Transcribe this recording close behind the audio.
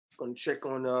Going to check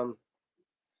on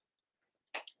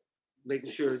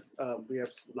making sure we have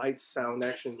lights, sound,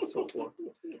 action, and so forth.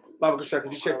 Baba Kashak,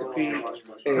 could you check the feed?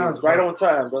 Hey, right on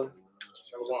time, brother.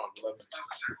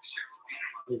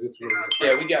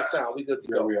 Yeah, we got sound. We good to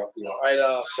go. All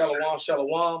right, Shalom,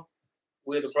 Shalom.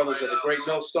 We're the brothers of the Great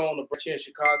Millstone, the branch here in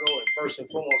Chicago. And first and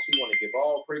foremost, we want to give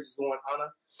all praises, glory, and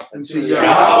honor unto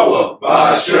Yahweh,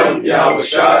 Ba'ashem, Yahweh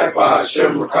Shai,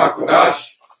 Ba'ashem,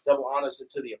 Rakakwadash. Double honors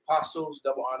to the apostles,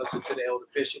 double honors to the elder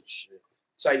bishops.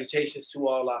 Salutations to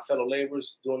all our fellow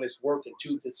laborers doing this work in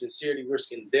truth and sincerity,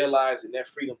 risking their lives and their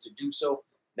freedom to do so,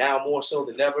 now more so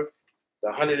than ever. The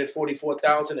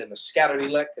 144,000 and the scattered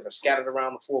elect that are scattered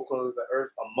around the four corners of the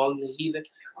earth among the heathen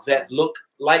that look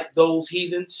like those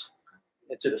heathens,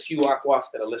 and to the few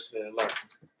Akwaf that are listening and learning.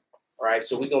 All right,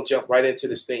 so we're going to jump right into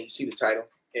this thing. You see the title.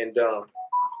 And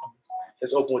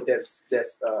let's open with that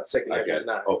second Ezra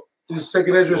 9. Oh. This is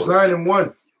second Ezra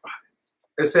 9:1.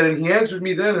 It said, and he answered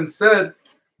me then and said,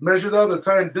 measure thou the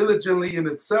time diligently in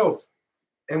itself,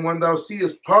 and when thou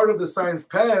seest part of the signs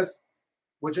past,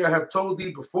 which I have told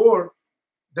thee before,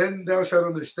 then thou shalt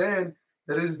understand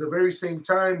that it is the very same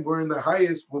time wherein the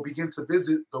highest will begin to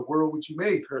visit the world which he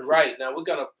made. Right. Now we're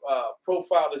going to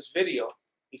profile this video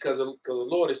because the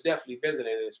Lord is definitely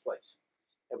visiting in this place.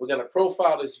 And we're going to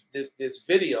profile this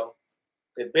video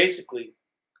that basically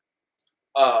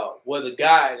where the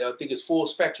guy, I think it's Full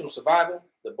Spectrum Survival,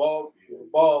 the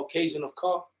bald Cajun of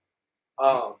Car,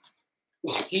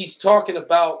 he's talking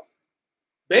about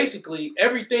basically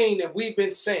everything that we've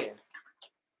been saying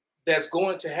that's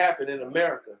going to happen in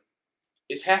America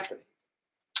is happening.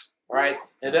 All right,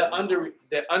 and they're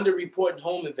underreporting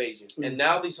home invasions, and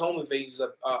now these home invasions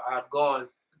are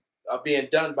being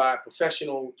done by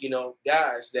professional,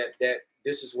 guys that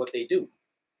this is what they do,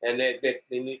 and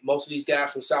most of these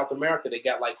guys from South America, they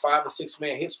got like 5 or 6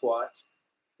 man hit squads,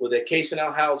 where they're casing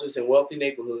out houses in wealthy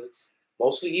neighborhoods,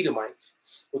 mostly Edomites,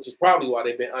 which is probably why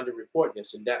they've been underreporting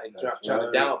this and trying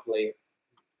to downplay it.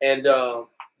 And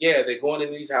yeah, they're going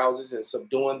into these houses and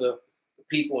subduing the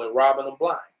people and robbing them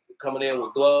blind. They're coming in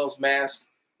with gloves, masks,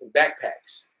 and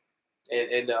backpacks,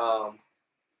 and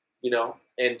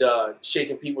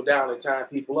shaking people down and tying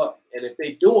people up. And if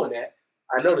they're doing that,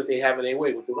 I know that they having their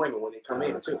way with the women when they come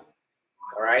in too.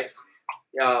 All right,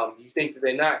 you think that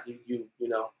they're not, you're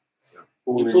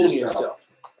fooling yourself.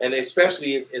 And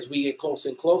especially as we get closer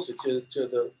and closer to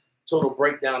the total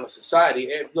breakdown of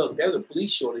society. And look, there's a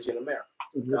police shortage in America.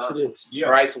 Yes, it is. Yeah.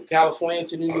 Right, from California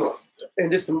to New York.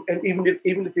 And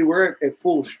even if they were at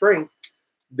full strength,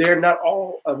 they're not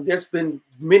all. There's been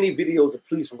many videos of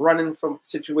police running from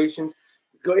situations.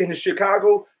 Go into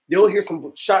Chicago, they'll hear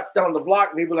some shots down the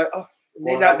block. And they be like, "Oh,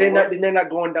 they're not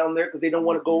going down there because they don't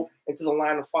want to go into the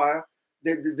line of fire."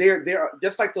 They're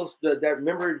just like those that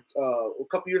remember a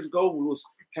couple years ago we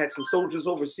had some soldiers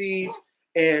overseas.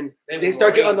 And they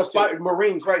start getting under fire,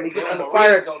 Marines, right? And they get under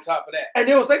fire on top of that. And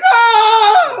they was like,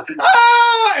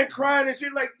 and crying and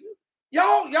shit. Like,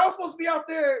 y'all supposed to be out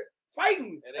there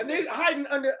fighting. And they hiding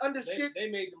under shit. They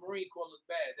made the Marine Corps look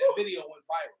bad. That video went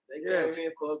viral. They came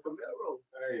in for a Camaro.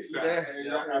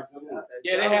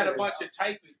 Yeah, they had a bunch of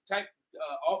type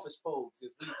office pogues,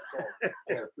 as we used to call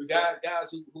them.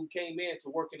 Guys who came in to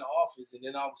work in the office, and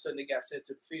then all of a sudden they got sent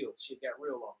to the field. Shit got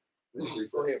real long.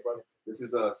 Go ahead, brother. This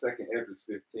is second Ezra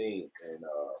 15 and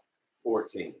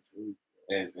 14,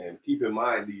 and keep in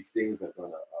mind these things are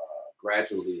gonna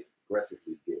gradually,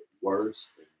 aggressively get worse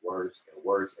and worse and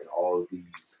worse, and all of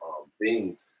these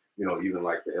things, even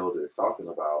like the elder is talking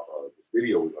about this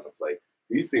video we're gonna play.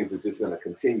 These things are just gonna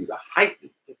continue to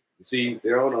heighten. You see,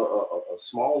 they're on a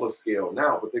smaller scale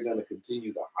now, but they're gonna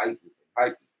continue to heighten and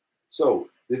heighten. So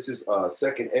this is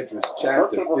second Ezra chapter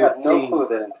 15. People have no clue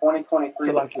that in 2023,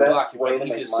 the best way to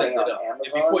make money on Amazon.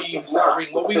 And before you even start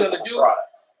reading, what we're gonna do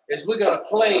is we're gonna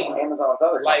play Amazon's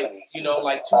other like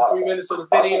 2-3 minutes of the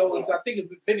video. I think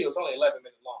the video is only 11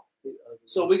 minutes long.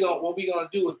 So what we're gonna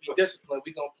do is be disciplined.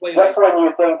 We're gonna play like when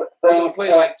you think we're gonna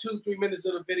play like 2-3 minutes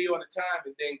of the video at a time,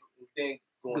 and then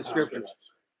go into the scriptures.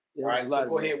 All right, so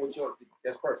go ahead with your.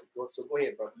 That's perfect. So go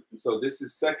ahead, brother. So this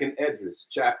is second Ezra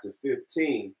chapter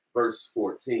 15. Verse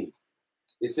 14,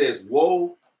 it says,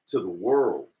 woe to the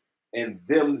world and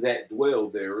them that dwell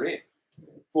therein,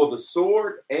 for the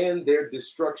sword and their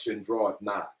destruction draweth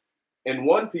nigh, and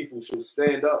one people shall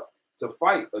stand up to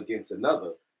fight against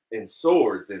another, and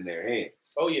swords in their hands.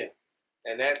 Oh yeah,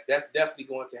 and that's definitely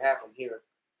going to happen here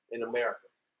in America.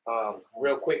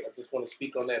 Real quick, I just want to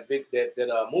speak on that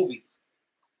movie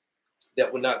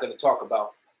that we're not going to talk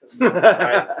about.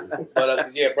 Right?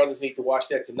 But yeah, brothers need to watch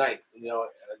that tonight.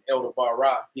 Elder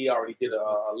Barra, he already did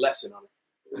a lesson on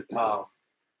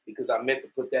it because I meant to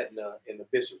put that in the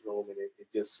bishop's room, and it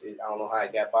just I don't know how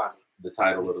it got by me. The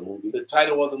title of the movie. The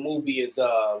title of the movie is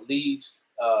Leave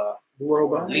the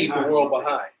World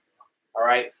Behind. All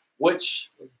right,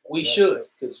 which we should,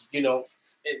 because you know,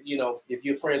 if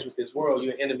you're friends with this world,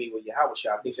 you're an enemy with Yahweh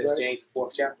Shah. I think that's James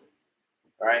 4th chapter.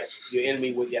 All right, you're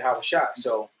enemy with Yahweh Shah.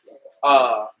 So,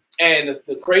 and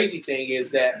the crazy thing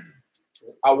is that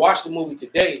I watched the movie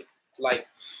today, like,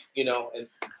 you know, and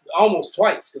almost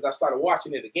twice because I started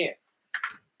watching it again,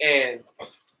 and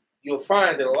you'll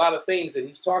find that a lot of things that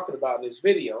he's talking about in this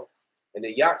video and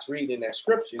that Yacht's reading in that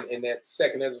scripture in that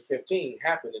 2nd Ezra 15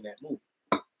 happened in that movie.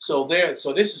 So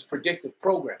this is predictive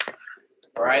programming,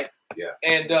 all right? Yeah.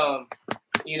 And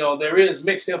you know, there is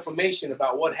mixed information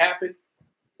about what happened,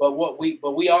 but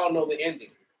we all know the ending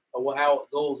of how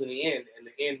it goes in the end, and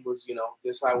the end was, you know,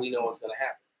 just how we know it's going to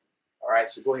happen. All right,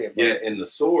 so go ahead, bro. Yeah, and the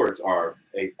swords are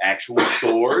actual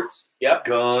swords, yep,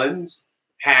 guns,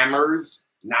 hammers,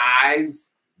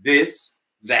 knives, this,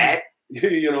 that.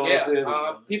 You know what I'm saying? A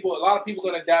lot of people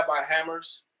going to die by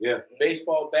hammers. Yeah.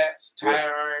 Baseball bats,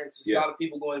 tire irons. There's a lot of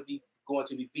people going to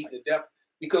be beaten to death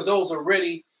because those are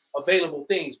ready available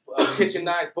things. Kitchen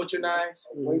knives, butcher knives.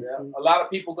 A lot of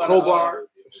people going to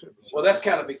well, that's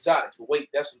kind of exotic. But wait,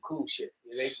 that's some cool shit.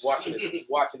 They watching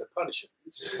the Punisher.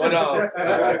 But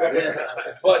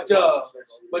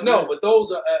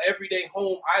those are everyday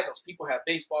home items. People have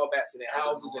baseball bats in their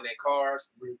houses and their cars.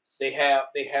 They have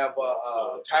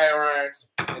tire irons,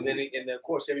 and then of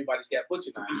course everybody's got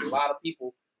butcher knives. A lot of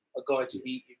people are going to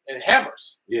be and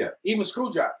hammers. Yeah. Even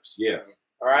screwdrivers. Yeah.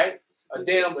 All right. A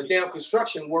damn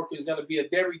construction worker is going to be a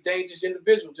very dangerous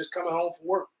individual just coming home from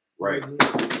work. Right.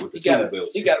 With the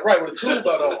he got it right with a tool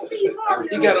belt on.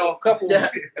 He got on a couple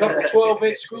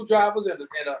 12-inch screwdrivers and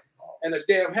a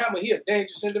damn hammer. He a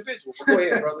dangerous individual. But go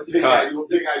ahead, brother. Big how you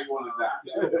want to die.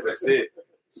 That's it.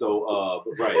 So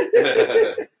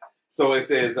right. So it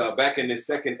says back in this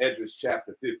 2nd Esdras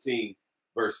chapter 15,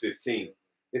 verse 15.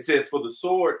 It says, "For the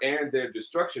sword and their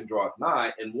destruction draweth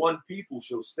nigh, and one people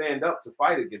shall stand up to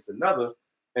fight against another,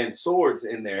 and swords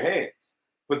in their hands.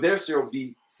 For there shall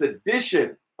be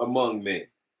sedition among men,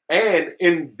 and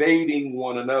invading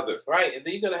one another." Right, and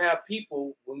then you're gonna have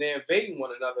people when they're invading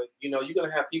one another. You know, you're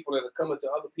gonna have people that are coming to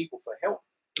other people for help.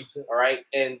 All right,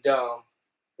 and they're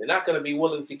not gonna be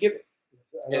willing to give it.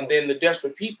 And then the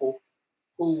desperate people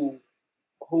who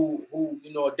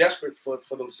you know are desperate for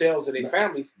themselves and their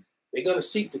families, they're gonna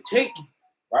seek to take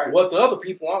what the other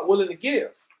people aren't willing to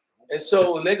give. And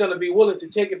they're gonna be willing to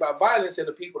take it by violence, and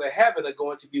the people that have it are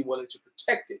going to be willing to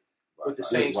protect it with the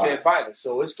same said violence.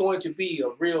 So it's going to be a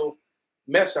real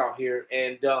mess out here.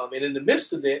 And in the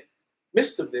midst of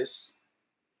this,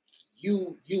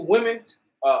 you women,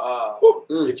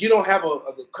 if you don't have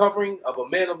the covering of a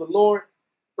man of the Lord,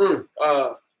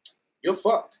 you're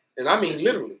fucked. And I mean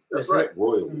literally. That's right.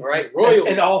 Royal. Right? Royal.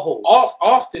 And all holes.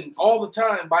 Often, all the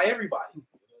time, by everybody.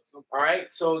 All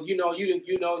right. So you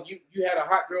had a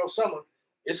hot girl summer.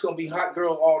 It's gonna be hot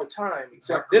girl all the time,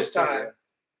 except this time.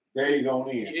 Days on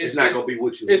end. It's not gonna be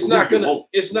what you. It's not gonna.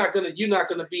 It's not gonna. You're not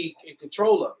gonna be in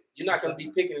control of it. You're not gonna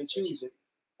be picking and choosing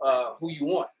who you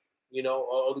want. You know,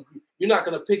 or you're not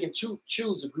gonna pick and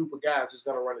choose a group of guys that's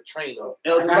gonna run a train on.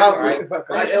 Elder Malcolm,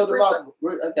 Elder Malcolm,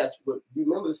 I got you. But you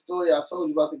remember the story I told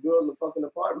you about the girl in the fucking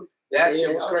apartment? That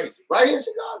shit was crazy. Right here in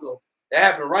Chicago. That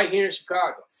happened right here in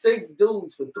Chicago. 6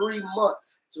 dudes for 3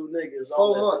 months. 2 niggas.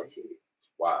 4 months.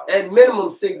 Wow. At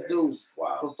minimum 6 dudes.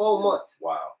 Wow. For 4 months.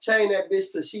 Wow. Chain that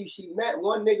bitch till she met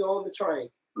one nigga on the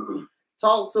train.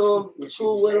 Talked to him, was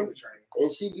cool with him,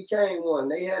 and she became one.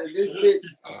 They had this bitch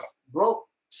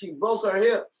she broke her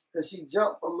hip because she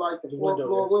jumped from like the 4th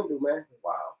floor window, man.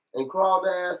 Wow. And crawled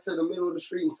her ass to the middle of the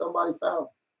street and somebody found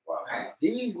her. Wow.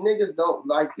 These niggas don't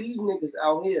like these niggas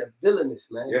out here villainous,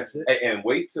 man. Yes. And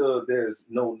wait till there's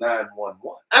no 911.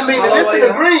 I mean, listen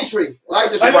to Green Tree.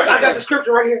 Like the I got the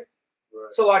scripture right here.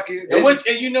 Right. So like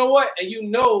and you know what? And you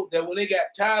know that when they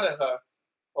got tired of her,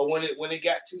 or when it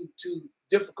got too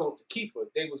difficult to keep her,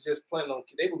 they was just planning on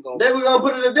they were gonna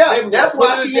put her to death. That's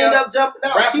why she ended up jumping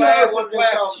out. She heard one of them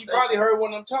she probably heard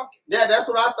one of them talking. Yeah, that's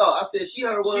what I thought. I said she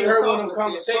heard one of them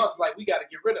conversations like we got to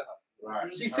get rid of her.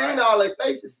 Right. She seen all their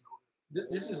faces.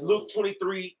 This is Luke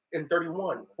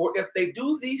 23:31. For if they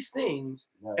do these things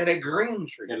in a green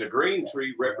tree. And the green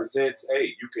tree represents,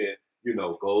 hey, you can,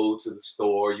 go to the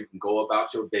store, you can go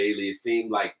about your daily. It seemed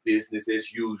like business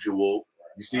as usual.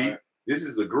 You see, this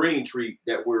is a green tree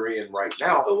that we're in right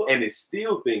now, and it's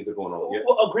still things are going on. Yeah?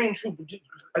 Well, a green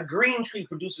tree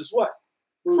produces what?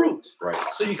 Fruit. Right.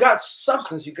 So you got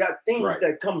substance, you got things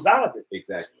that comes out of it.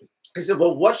 Exactly. He said,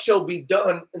 but what shall be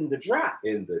done in the dry?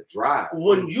 In the dry.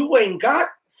 When you ain't got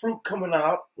fruit coming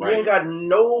out. Right. You ain't got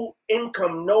no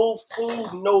income, no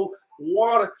food, no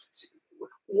water.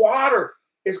 Water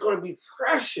is going to be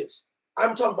precious.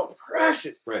 I'm talking about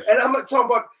precious. And I'm not talking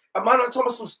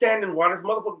about some standing water. This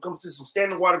motherfucker comes to some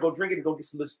standing water, go drink it, and go get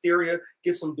some listeria,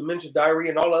 get some dementia, diarrhea,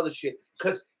 and all other shit.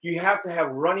 Because you have to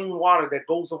have running water that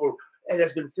goes over and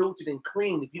that's been filtered and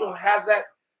cleaned. If you don't have that,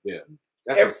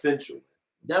 that's essential.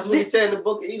 That's what he said in the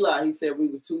book of Eli. He said we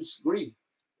was too greedy.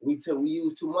 We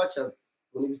used too much of it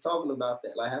when he was talking about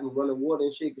that, like having running water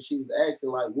and shit. Because she was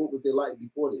asking, like, what was it like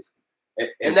before this?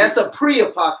 And that's a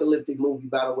pre-apocalyptic movie,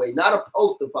 by the way, not a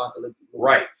post-apocalyptic movie.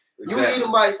 Right. Exactly. You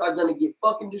Edomites are gonna get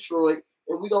fucking destroyed,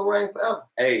 and we gonna reign forever.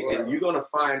 Hey, and you're gonna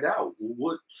find out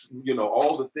what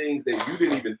all the things that you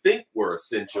didn't even think were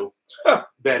essential.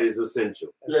 That is essential.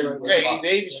 Hey,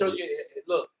 they even showed you.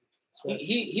 Look,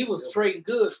 he was trading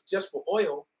goods just for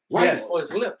oil. Yes. For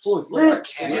his lips. For his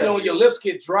lips. And you know when your lips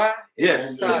get dry,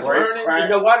 yes, it starts burning. You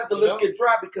know why does the lips get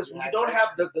dry? Because when you don't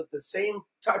have the same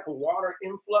type of water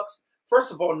influx.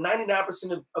 First of all,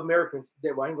 99% of Americans,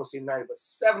 well, I ain't gonna say 90, but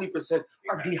 70%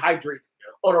 are dehydrated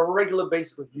on a regular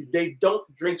basis. They don't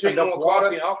drink enough more water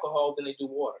coffee and alcohol than they do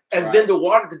water. And then the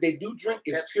water that they do drink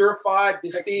is purified,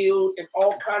 distilled, and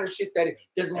all kind of shit that it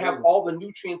doesn't have all the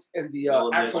nutrients and the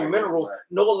actual minerals,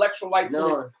 no electrolytes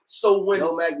in it. So when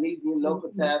no magnesium, no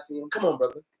potassium. Come on,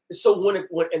 brother. So when and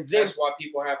then that's why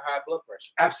people have high blood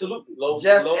pressure. Absolutely. Low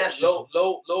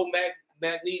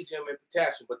magnesium and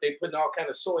potassium, but they putting all kind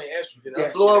of soy and estrogen.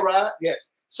 Yes. Fluoride. Yes.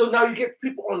 So now you get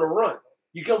people on the run.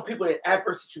 You get people in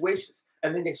adverse situations,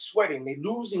 and then they're sweating. They're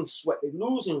losing sweat. They're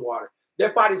losing water.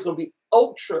 Their body's going to be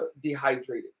ultra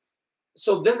dehydrated.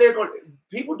 So then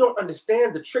people don't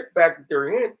understand the trick bag that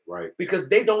they're in, right? Because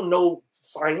they don't know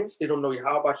science. They don't know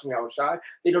how about you, how shy.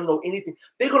 They don't know anything.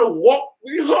 They're going to walk.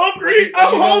 We're hungry.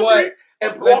 I'm hungry.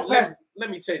 And walk past. Let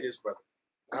me say this, brother.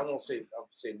 I won't say. I'll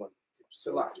say one.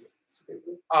 Salaki.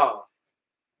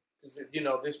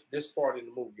 This part in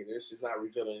the movie, this is not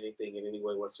revealing anything in any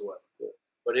way whatsoever.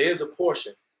 But there is a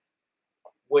portion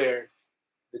where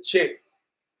the chick,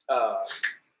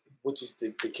 which is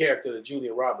the character of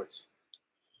Julia Roberts,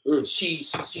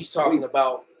 she's talking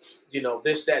about,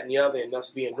 this, that, and the other, and us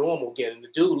being normal again. And the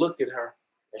dude looked at her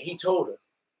and he told her,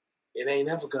 it ain't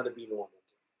never gonna be normal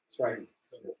again. That's right.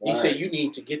 He said, you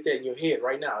need to get that in your head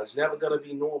right now. It's never gonna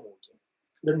be normal again.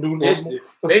 The new normal.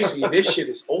 Basically, this shit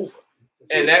is over.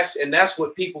 And that's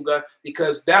what people got,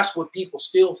 because that's what people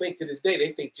still think to this day.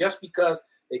 They think just because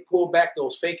they pull back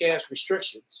those fake ass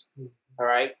restrictions, all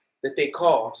right, that they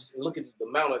caused. And look at the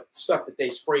amount of stuff that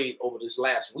they sprayed over this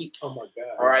last week. Oh my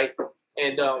God. All right.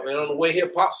 And on the way here,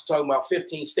 Pops was talking about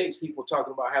 15 states, people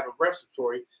talking about having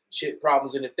respiratory shit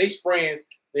problems. And if they spraying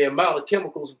the amount of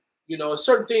chemicals,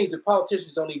 certain things that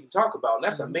politicians don't even talk about, and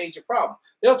that's a major problem.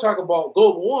 They'll talk about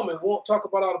global warming, won't talk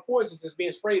about all the poisons that's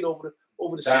being sprayed over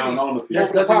the cities, over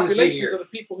the populations of the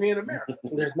people here in America.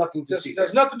 There's nothing to see.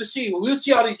 There's nothing to see. We'll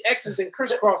see all these X's and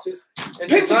crisscrosses and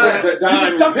designs.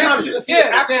 Sometimes you can see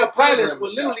the damn pilots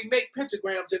will literally make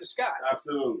pentagrams in the sky.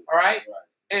 Absolutely. All right?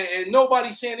 And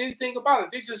nobody's saying anything about it.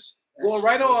 They're just going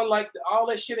right on like all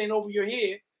that shit ain't over your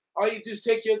head. All you do is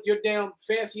take your damn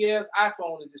fancy ass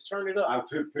iPhone and just turn it up. I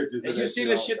took pictures and you see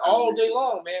this shit all day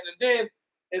long, man.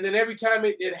 And then every time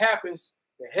it happens,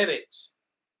 the headaches,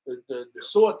 the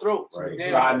sore throats, right. the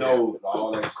dry nose,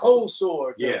 all that cold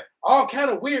sores, all kind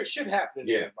of weird shit happening.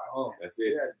 Yeah, that's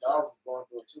it. Yeah, dogs are going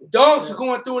through it too. Dogs are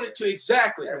going through it too,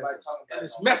 exactly. Everybody talking about and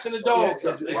it's messing the dogs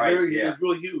up. It's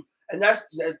really huge, and that's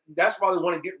why they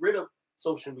want to get rid of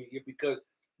social media, because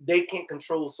they can't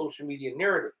control social media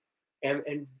narrative.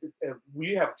 And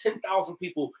you have 10,000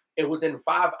 people, and within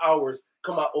 5 hours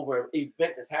come out over an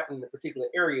event that's happening in a particular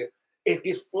area, it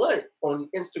gets flooded on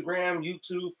Instagram,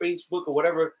 YouTube, Facebook, or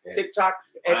whatever, TikTok,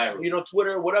 X,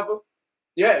 Twitter, whatever.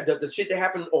 Yeah, the shit that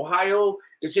happened in Ohio,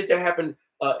 the shit that happened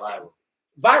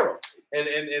viral.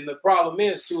 And the problem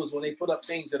is too is when they put up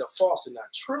things that are false and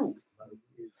not true.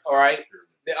 All right,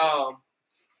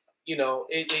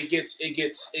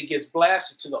 it gets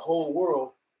blasted to the whole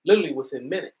world. Literally within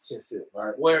minutes. That's it,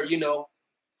 right. Where,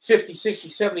 50, 60,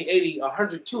 70, 80,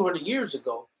 100, 200 years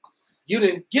ago, you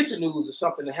didn't get the news of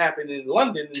something that happened in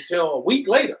London until a week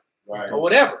later, or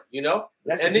whatever,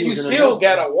 That's and then you still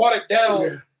got a watered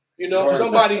down,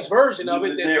 somebody's version of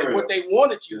it, that what they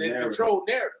wanted you, the controlled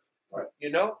narrative, right.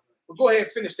 But go ahead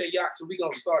and finish that, Yacht, so we're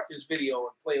going to start this video and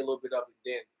play a little bit of it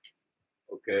then.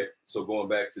 Okay, so going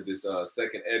back to this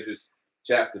second Esdras,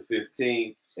 chapter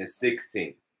 15 and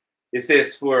 16. It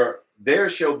says, for there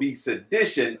shall be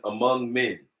sedition among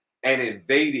men and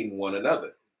invading one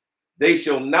another. They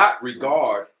shall not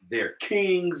regard their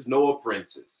kings nor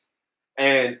princes,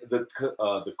 and the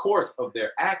course of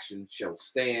their action shall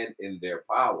stand in their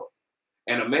power.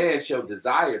 And a man shall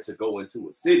desire to go into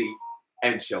a city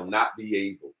and shall not be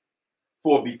able.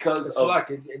 For because it's of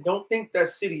and don't think that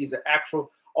city is an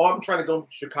actual. Oh, I'm trying to go from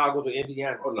Chicago to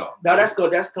Indiana. Oh no, now that's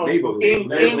going from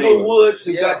Inglewood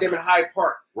to goddamn Hyde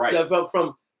Park. Right. Yeah,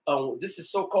 from this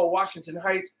is so-called Washington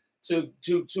Heights to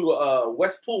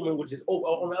West Pullman, which is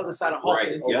on the other side of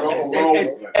Halston.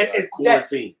 Right.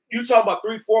 Quarantine. You talking about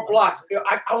 3-4 blocks?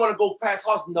 I want to go past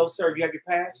Halston. No, sir. You have your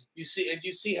pass. You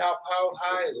see how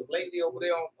high is it lately over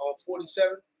there on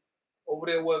 47, over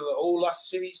there where the old Los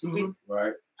City used to be.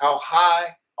 Right. How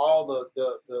high all the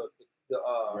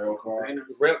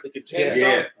containers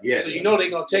are. Yes. So you know they're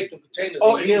gonna take the containers.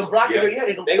 Oh, and they're block it. Yeah,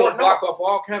 they're gonna block off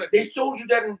all kind of. They showed you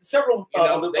that in several. They're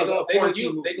gonna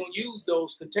use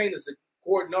those containers to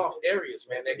cordon off areas,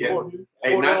 man. They cordon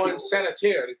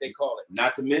sanitaire, that they call it.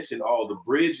 Not to mention all the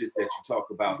bridges that you talk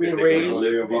about being raised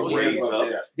up.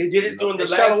 Yeah. They did it during the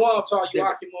last. Shalom, taught you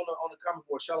on the comment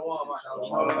board. Shalom.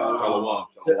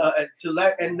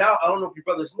 And now I don't know if you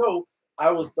brothers know. I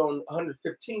was on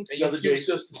 115th the other day.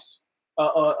 Sisters.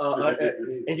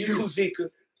 And you too,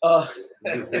 Zika.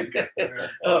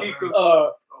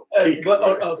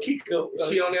 Kiko. Is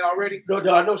she on there already? No,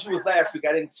 I know she was last week.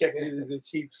 I didn't check it.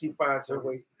 She finds her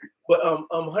way. But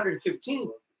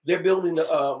 115, they're building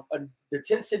the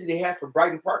tent city they had for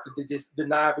Brighton Park that they just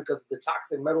denied because of the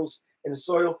toxic metals in the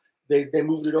soil. They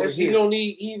moved it over There's here. no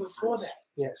need even for that.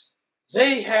 Yes.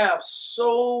 They have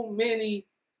so many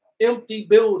empty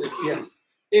buildings. Yes.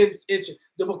 In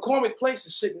the McCormick Place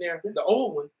is sitting there, the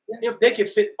old one. If they can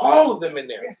fit all of them in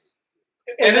there. Yes.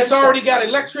 And it's already got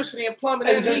electricity and plumbing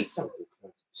and heat.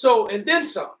 So and then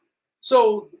some.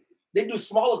 So they do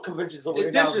smaller conventions over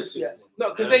there. Because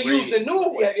they use the newer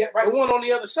one, right. The one on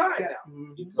the other side now.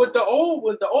 Mm-hmm. But the old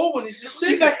one is just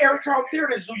sitting. You got Eric Carl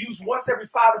theaters who use once every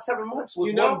 5 or 7 months.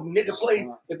 With one nigga play,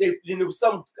 if they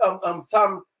some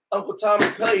Uncle Tommy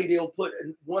play, they'll put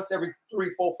once every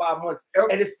 3, 4, 5 months,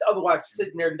 and it's otherwise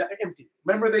sitting there empty.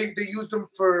 Remember they used them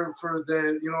for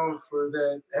the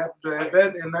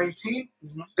event in 19.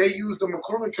 Mm-hmm. They used the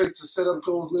McCormick Place to set up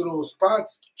those little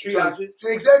spots, triages,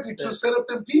 to set up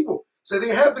them people. So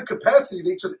they have the capacity.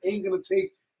 They just ain't gonna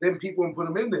take them people and put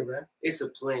them in there, man. It's a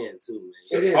plan too, man.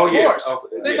 It is. Of course,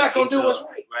 they're not gonna do what's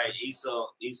right. Right,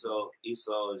 Esau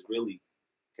is really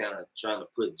kind of trying to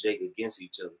put Jake against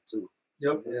each other too.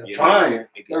 Yep. Trying.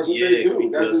 Because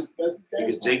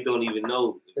Jake don't even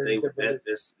know if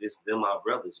that's them our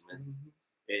brothers, man. Mm-hmm.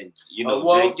 And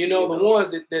Jake, the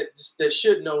ones that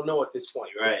should know at this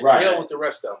point. Right. Hell with the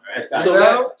rest of them.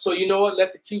 Right. So you know what?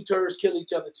 Let the Q-turds kill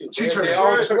each other too. They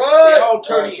all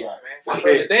turn ins,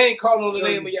 man. They ain't calling on the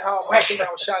name of Yahweh. I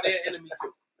would shot their enemy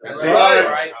too. That's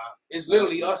right. It's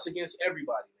literally us against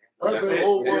everybody, man. That's the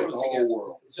whole world is against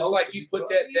us. It's just like you put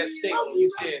that statement. You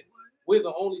said, we're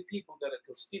the only people that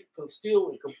are still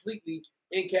and completely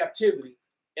in captivity,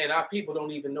 and our people don't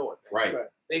even know it. Man. Right.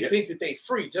 They think that they're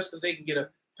free just because they can get a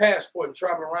passport and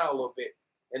travel around a little bit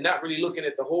and not really looking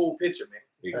at the whole picture, man.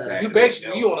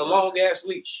 Exactly. You on a long ass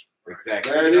leash.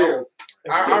 Exactly. I remember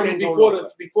before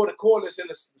the cordless and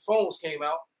the phones came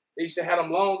out, they used to have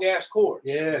them long ass cords.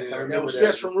 Yes, I remember that was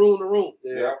stretched from room to room.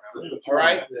 Yeah. All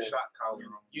right. Yeah.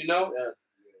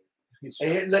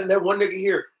 And let one nigga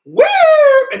hear, woo!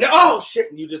 And then, oh shit,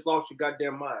 and you just lost your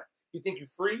goddamn mind. You think you're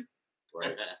free?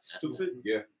 Right. Stupid.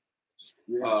 Yeah.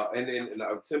 And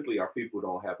simply our people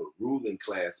don't have a ruling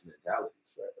class mentality.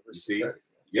 Right? You see?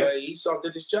 Yeah. Esau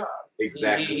did his job.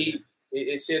 Exactly.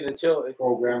 It said until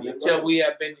we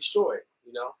have been destroyed,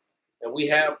 and we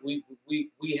have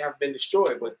been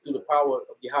destroyed, but through the power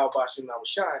of Yahweh Bashim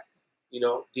Shai,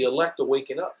 the elect are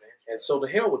waking up, man. And so to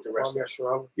hell with the rest of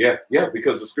them. Yeah,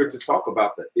 because the scriptures talk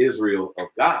about the Israel of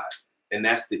God, and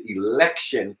that's the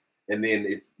election. And then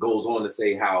it goes on to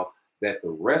say how that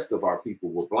the rest of our people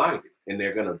were blinded, and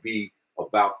they're going to be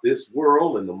about this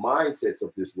world and the mindsets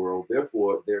of this world.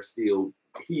 Therefore, they're still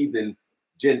heathen,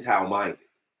 Gentile minded.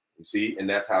 You see, and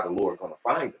that's how the Lord going to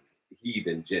find them,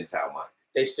 heathen, Gentile minded.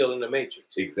 They still in the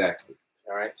matrix. Exactly.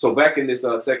 All right. So back in this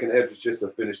second Esdras, just to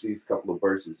finish these couple of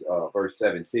verses, verse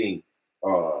 17,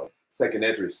 second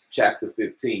Esdras chapter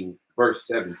 15, verse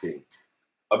 17.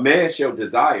 A man shall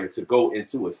desire to go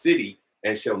into a city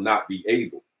and shall not be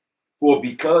able. For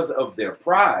because of their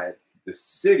pride, the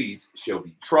cities shall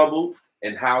be troubled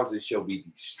and houses shall be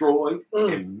destroyed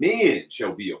and men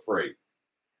shall be afraid.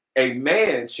 A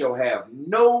man shall have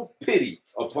no pity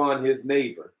upon his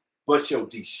neighbor, but shall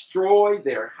destroy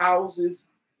their houses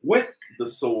with the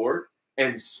sword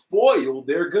and spoil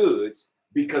their goods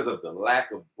because of the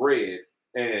lack of bread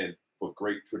and for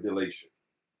great tribulation.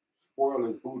 Spoil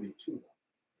his booty too.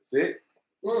 That's it.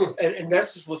 And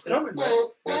that's just what's coming, man.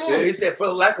 That's it. They said for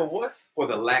the lack of what? For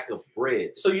the lack of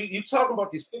bread. So you talking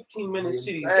about these 15-minute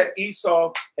cities that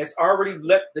Esau has already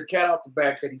let the cat out the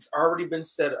bag, that he's already been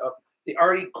set up. They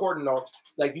already cordoned off,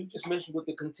 like you just mentioned with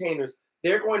the containers.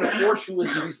 They're going to force you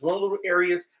into these one little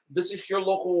areas. This is your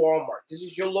local Walmart. This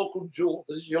is your local Jewel.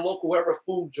 This is your local whatever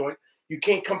food joint. You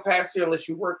can't come past here unless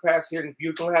you work past here. And if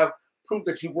you don't have proof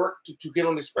that you work to get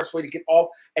on the expressway to get off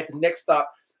at the next stop.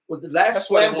 With the last That's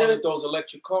why they wanted those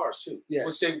electric cars too. Yeah.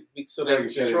 So they can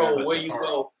control where you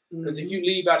go. Because if you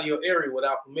leave out of your area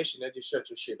without permission, they just shut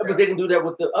your shit down. But they can do that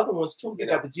with the other ones too. They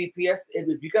got the GPS. And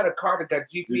if you got a car that got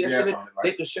GPS in it,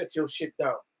 they can shut your shit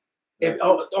down. If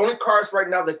the only cars right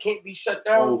now that can't be shut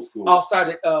down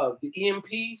outside of the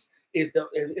EMPs is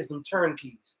them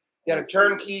turnkeys. You got a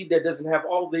turnkey that doesn't have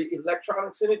all the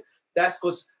electronics in it. That's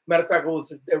what's, matter of fact, I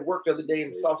was at work the other day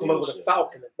and saw somebody with a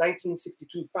Falcon, a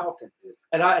 1962 Falcon.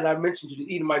 And I mentioned to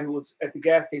the Edomite who was at the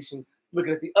gas station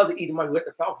looking at the other Edomite who had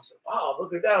the Falcon. I said, wow,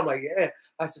 look at that. I'm like, yeah.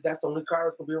 I said, that's the only car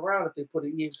that's going to be around if they put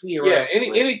an EMP around. Yeah,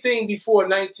 anything before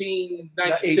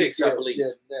 1996, I believe.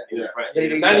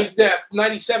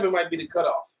 97 might be the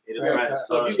cutoff.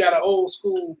 So if you got an old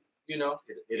school, you know.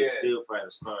 It'll still fry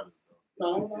the starter.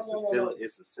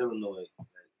 It's a solenoid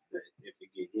that if it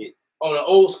get hit. On an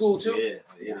old school too? Yeah,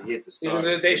 it'll hit the starter.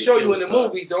 Because they show you in the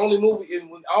movies, the only movie,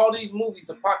 in all these movies,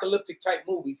 apocalyptic type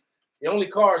movies, the only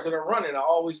cars that are running are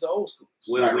always the old school.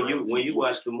 Well, when you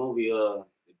watch the movie The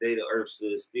Day the Earth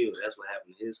Stood Still, that's what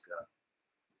happened to his car.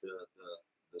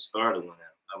 The starter went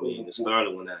out. I mean, the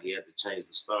starter went out. He had to change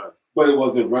the starter. But it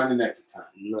wasn't running at the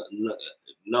time.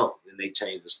 No. And they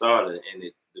changed the starter, and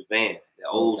the van, the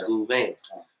old school van,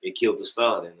 it killed the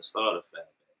starter, and the starter fell.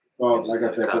 Well, like I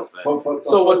said,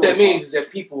 so what that means is that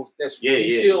people you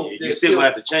still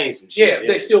have to change some shit. Yeah,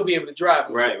 they still be able to drive.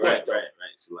 Right. All right, go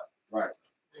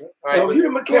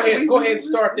ahead and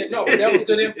start that. No, that was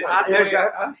good input.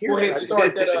 Go ahead and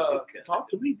start that. Talk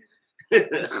to me.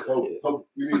 So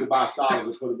you need to buy starters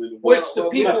and put them in the which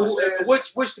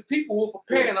the people who were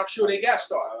preparing, I'm sure they got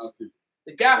starters.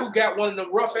 The guy who got one of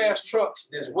them rough ass trucks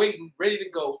that's waiting, ready to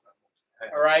go.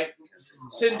 All right,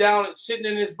 sitting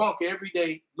in his bunker every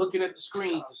day, looking at the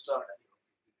screens and stuff.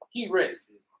 He ready.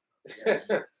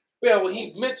 Well,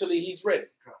 he's ready.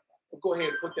 Well, go ahead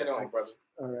and put that on, brother.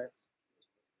 All right.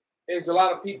 There's a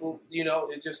lot of people, you know,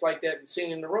 it's just like that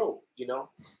scene in the road, you know,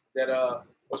 that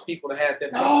those people that had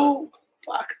that. No,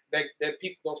 fuck.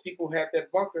 Those people who had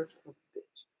that bunker.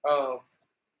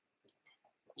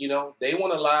 You know, they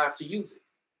want to live to use it.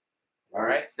 All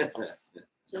right.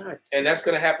 And that's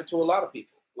going to happen to a lot of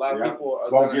people. A lot of people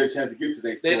won't get a chance to get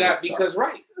to they're not because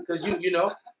you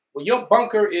know, when your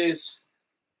bunker is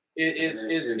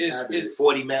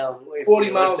 40 miles away. 40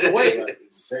 miles away.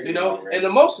 You know, and the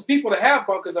most people that have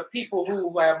bunkers are people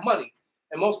who have money,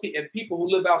 and people who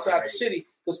live outside the city.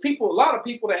 Because a lot of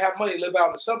people that have money live out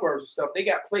in the suburbs and stuff. They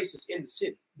got places in the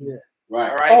city. Yeah. Right.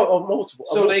 All right. Oh, multiple.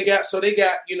 So they got they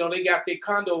got their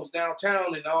condos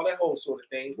downtown and all that whole sort of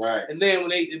thing. Right. And then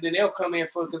they'll come in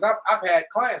because I've had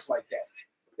clients like that.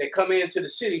 They come into the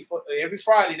city for every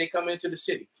Friday. They come into the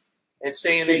city and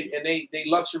stay in they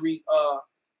luxury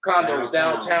condos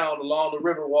downtown along the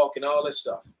Riverwalk and all that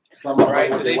stuff. All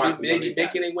right. So they be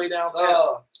making their way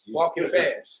downtown, walking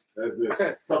fast. Right.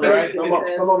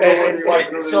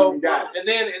 And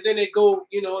then they go,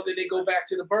 you know, then they go back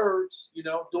to the birds, you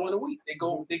know, during the week. They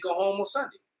go home on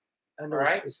Sunday. All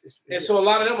right. And so a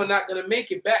lot of them are not going to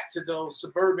make it back to those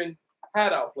suburban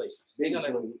hideout places. They're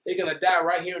gonna die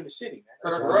right here in the city, man.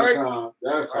 That's right.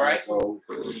 That's all right. So,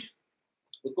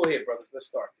 but go ahead, brothers. Let's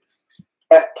start this.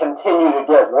 Continue to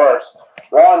get worse.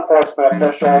 Law enforcement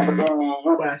officials in the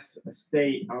U.S.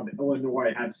 state of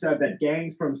Illinois have said that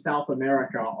gangs from South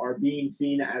America are being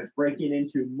seen as breaking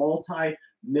into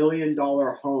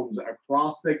multi-million-dollar homes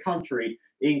across the country,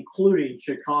 including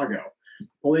Chicago.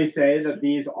 Police say that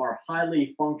these are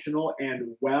highly functional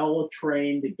and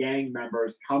well-trained gang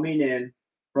members coming in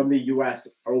from the U.S.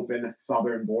 open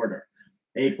southern border.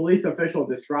 A police official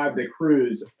described the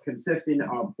crews consisting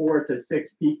of 4 to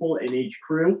 6 people in each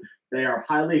crew. They are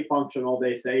highly functional,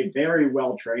 they say, very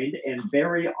well-trained, and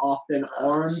very often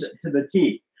armed to the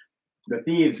teeth. The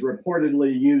thieves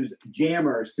reportedly use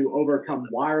jammers to overcome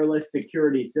wireless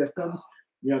security systems.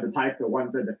 You know, the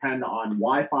ones that depend on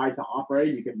Wi-Fi to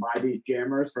operate. You can buy these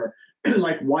jammers for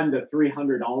like $100 to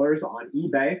 $300 on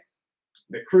eBay.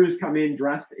 The crews come in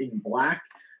dressed in black.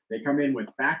 They come in with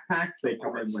backpacks, they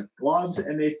come in with gloves,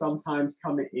 and they sometimes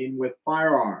come in with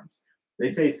firearms.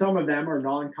 They say some of them are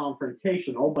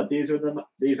non-confrontational, but these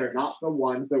are not the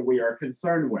ones that we are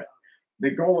concerned with.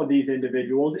 The goal of these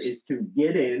individuals is to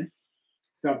get in,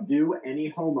 subdue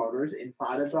any homeowners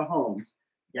inside of the homes,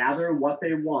 gather what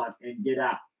they want, and get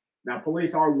out. Now,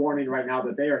 police are warning right now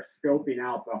that they are scoping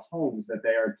out the homes that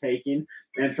they are taking.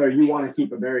 And so you want to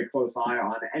keep a very close eye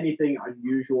on anything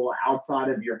unusual outside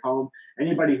of your home.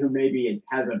 Anybody who maybe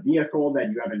has a vehicle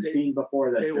that you haven't seen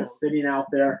before that's just sitting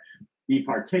out there, be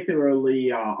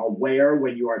particularly aware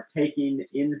when you are taking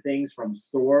in things from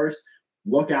stores.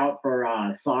 Look out for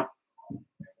of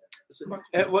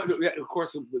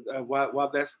course, while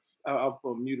that's, I'll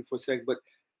mute it for a second, but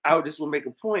I just want to make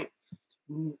a point.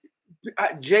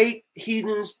 Jay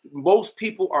heathens, most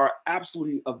people are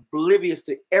absolutely oblivious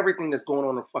to everything that's going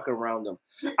on fucking around them.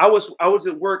 I was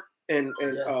at work and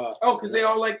because they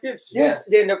all like this. Yes,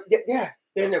 they're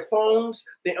in their phones,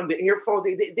 they're on the earphones,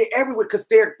 they're everywhere because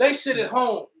they sit at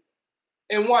home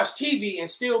and watch TV and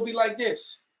still be like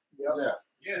this. Yeah.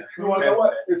 You want to know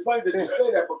what? It's funny that you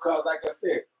say that because, like I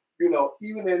said, you know,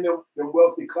 even in the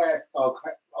wealthy class,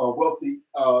 wealthy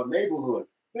neighborhood,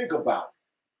 think about it.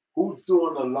 Who's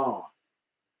doing the lawn?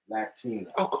 Latina.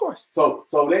 Of course. So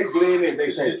they blend in. They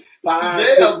say 5,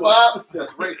 6 Bob.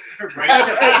 That's racist.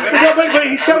 But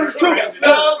he's telling the truth.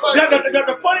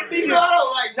 The funny thing is,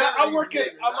 I'm working.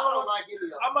 I'm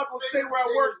not gonna say where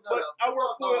I work, but I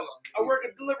work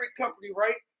at a delivery company,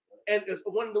 right? And it's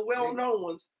one of the well-known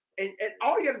ones. And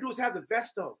all you got to do is have the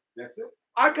vest on. That's it.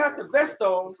 I got the vest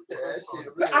on.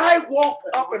 I walk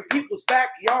up in people's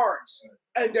backyards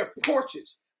and their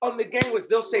porches. On the gateways,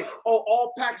 they'll say, "Oh,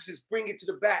 all packages, bring it to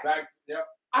the back." Yep.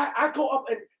 I go up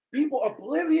and people are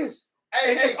oblivious.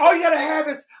 And all you gotta have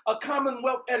is a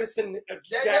Commonwealth Edison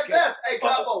jacket. That vest. Hey,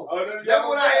 Capo. Remember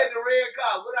when I had the red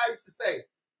car? What I used to say?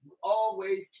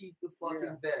 Always keep the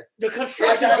fucking vest. The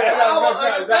construction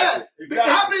vest.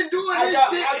 I've been doing this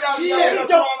shit for years.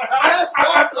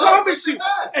 I promise you.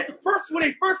 At the first, when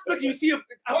they first look, you see them.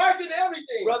 Marking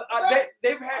everything. Brother,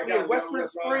 they've had me in Western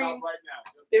Springs.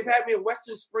 They've had me in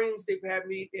Western Springs. They've had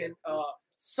me in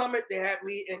Summit. They had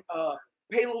me in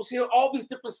Palos Hill. All these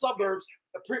different suburbs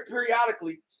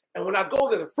periodically. And when I go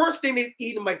there, the first thing they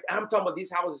eat in my, I'm talking about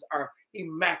these houses are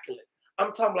immaculate.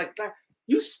 I'm talking like that.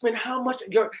 You spend how much?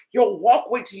 Your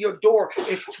walkway to your door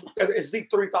is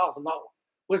 $3,000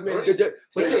 with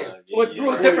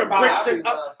different bricks. And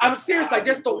I'm serious, like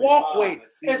just the walkway.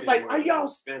 It's like, are y'all?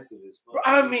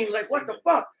 I mean, like what the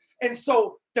fuck? And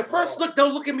so the first look,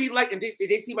 they'll look at me like, and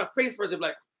they see my face first. They're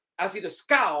like, I see the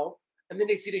scowl, and then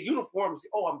they see the uniform and say,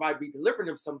 oh, I might be delivering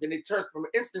them something. They turn from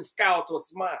an instant scowl to a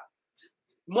smile.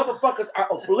 Motherfuckers are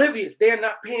oblivious. They're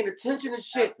not paying attention to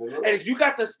shit. And if you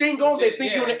got this thing on, they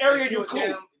think you're in the area, you cool.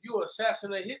 If you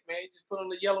assassinate hitman, just put on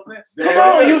the yellow vest. Come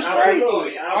on, you straight.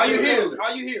 All you hear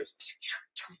is,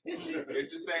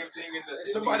 it's the same thing in the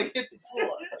somebody hit the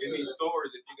floor. In these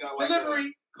stores, if you got like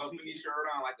delivery a company shirt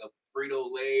on, like a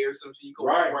Frito-Lay or something, you go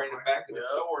right in the back of the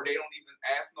store. They don't even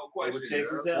ask no questions.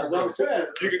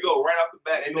 You can go right out the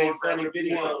back. They make funny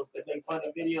videos.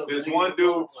 This one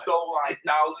dude stole like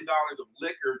 $1,000 of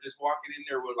liquor just walking in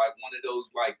there with like one of those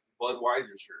like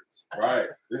Budweiser shirts. Right,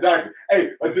 exactly.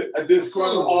 Hey, a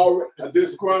disgruntled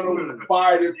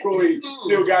fired employee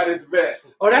still got his vest.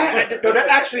 Oh, that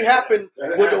actually happened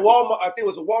with the Walmart. I think it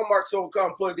was a Walmart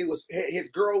employee. It was his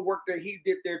girl worked there. He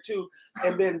did there too,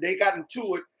 and then they got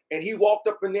into it. And he walked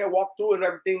up in there, walked through and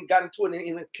everything, got into it and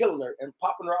ended up killing her and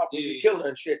popping her up and killing her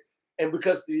and shit. And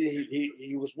because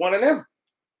he was one of them.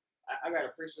 I got a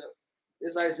precept.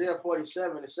 It's Isaiah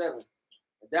 47:7.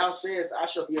 Thou sayest, I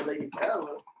shall be a lady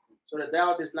forever, so that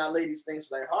thou dost not lay these things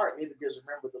to thy heart, neither dost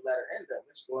remember the latter end of it.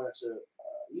 It's going to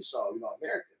Esau,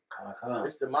 America.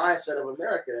 It's the mindset of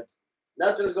America.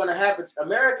 Nothing's going to happen.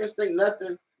 Americans think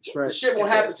nothing. Right. The shit won't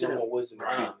happen to them.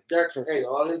 Hey,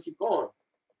 let me keep going.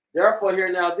 Therefore, here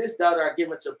now, this thou are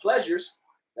given to pleasures.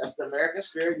 That's the American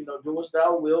spirit. Do as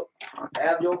thou wilt.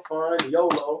 Have your fun,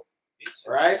 YOLO,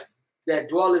 right? That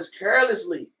dwelleth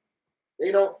carelessly.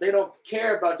 They don't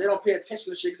care about. They don't pay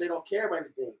attention to shit because they don't care about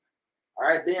anything. All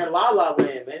right, they in la la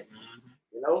land, man.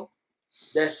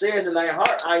 That says in thy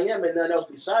heart, I am, and none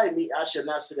else beside me. I shall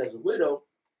not sit as a widow.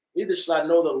 Neither shall I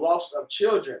know the loss of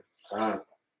children. All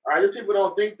right, these people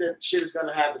don't think that shit is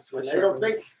gonna happen to them. They don't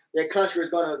think their country is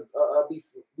gonna be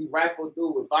rifled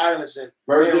through with violence and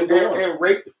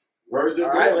rape. All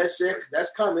right, let's say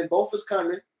that's coming. Both is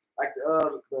coming. Like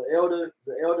the elder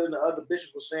and the other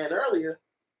bishops were saying earlier.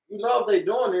 If they're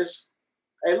doing this,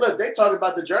 hey, look, they talk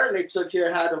about the journey they took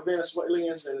here, how the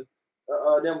Venezuelans and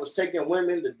them was taking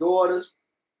women, the daughters.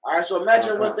 All right, so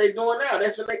imagine what they're doing now.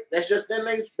 That's just in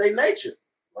their nature.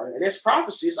 Right. And it's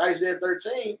prophecy. It's Isaiah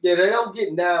 13. Yeah, they don't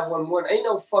get 911. Ain't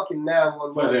no fucking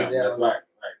 911 down. That's right.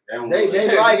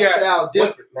 They lifestyle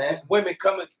different, man. Women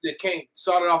coming that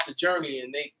started off the journey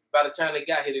and they by the time they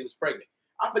got here, they was pregnant.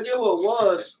 I forget who it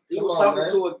was. He was talking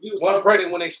to a. He was one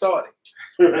pregnant when they started.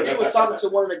 He was talking to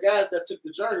one of the guys that took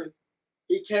the journey.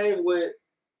 He came with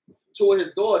 2 of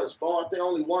his daughters, but I think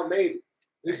only one made it.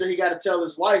 He said he got to tell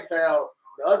his wife how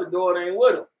the other daughter ain't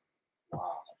with him.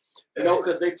 Wow. You know,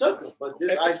 because they took him. But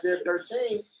this Isaiah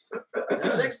 13 and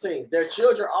 16, their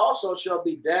children also shall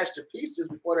be dashed to pieces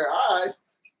before their eyes.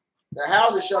 Their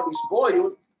houses shall be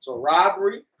spoiled. So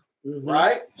robbery,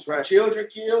 right? Children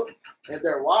killed, and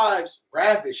their wives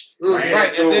ravished.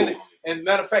 Right. And then, and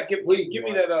matter of fact, give me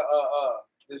that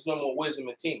there's no more wisdom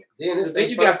in teaming. Then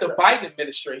you got the Biden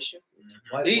administration.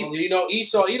 You know,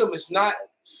 Esau Edom is not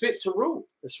fit to rule.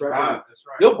 That's right. That's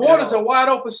right. Your borders are wide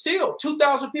open still.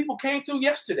 2,000 people came through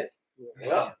yesterday.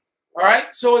 Yeah. All right.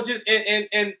 So it's just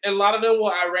and a lot of them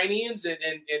were Iranians and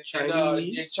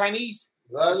Chinese.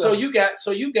 Right. So you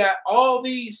got all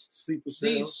these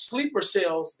sleeper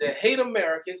cells that hate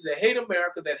Americans, that hate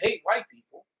America, that hate white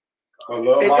people.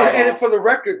 And for the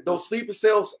record, those sleeper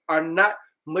cells are not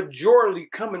majorly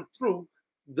coming through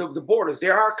the borders. They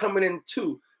are coming in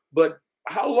too. But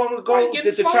how long ago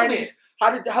did the Chinese?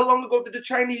 How long ago did the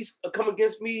Chinese come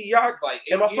against me? Y'all, like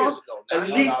 8 years ago. At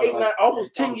least 8, 9,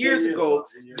 almost 10 years ago.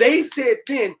 They said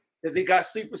then that they got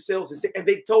sleeper cells, and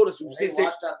they told us. They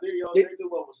watched our videos. They knew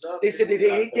what was up. They said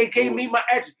they gave me my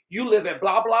address. You live at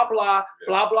blah blah blah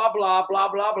blah blah blah blah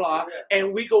blah blah,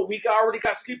 and we already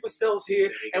got sleeper cells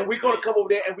here, and we're gonna come over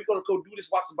there and we're gonna go do this.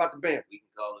 Watch about the band. We can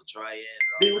call it triad.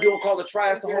 They were gonna call the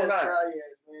triads the whole night.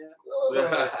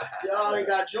 Y'all ain't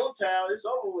got Junetown. It's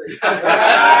over with.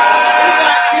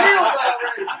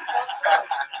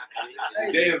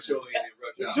 Damn sure ain't in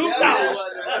rush hour. Junetown.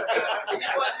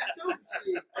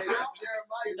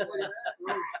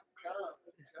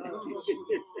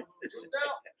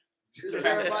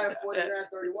 Jeremiah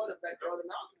 49:31, in fact,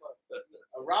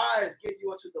 arise, get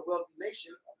you unto the wealthy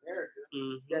nation, America,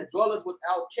 that dwelleth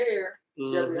without care,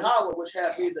 said Yahweh, which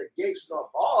have neither gates nor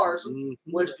bars,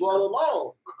 which dwell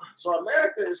alone. So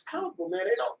America is comfortable, man.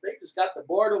 They just got the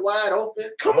border wide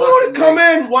open. Come on, come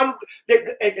in. Welcome.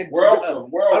 I Welcome.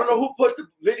 don't know who put the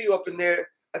video up in there.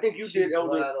 I think you did,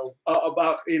 Elder,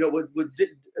 about with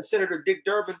Senator Dick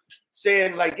Durbin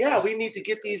saying like, yeah, we need to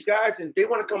get these guys, and they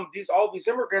want to come. All these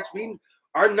immigrants.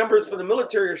 Our numbers for the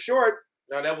military are short.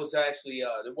 No, that was actually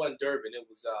it wasn't Durbin. It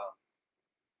was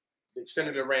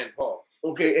Senator Rand Paul.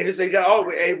 Okay, and they got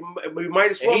we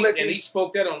might as well let these. And he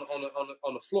spoke that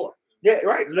on the floor. Yeah,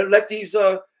 right. Let these.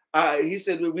 He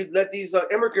said we let these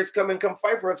immigrants come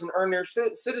fight for us and earn their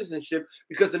citizenship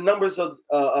because the numbers of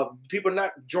people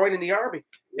not joining the army.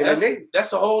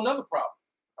 That's a whole nother problem.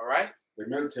 All right. The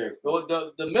military.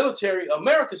 The military.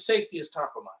 America's safety is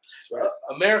compromised. Right.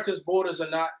 America's borders are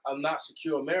not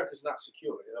secure. America's not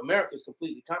secure. America's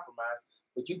completely compromised.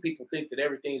 But you people think that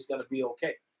everything's going to be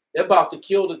okay. They're about to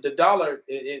kill the dollar.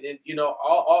 And you know,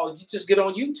 all you just get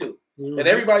on YouTube, and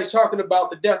everybody's talking about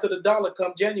the death of the dollar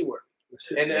come January,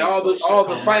 and all the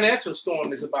financial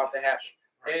storm is about to happen.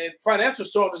 And financial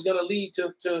storm is going to lead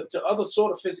to other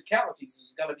sort of physicalities.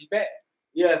 It's going to be bad.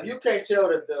 Yeah, if you can't tell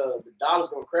that the dollar's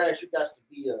going to crash, you got to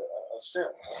be a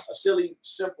silly,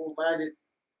 simple-minded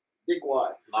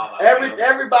dickwad.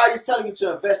 Everybody's telling you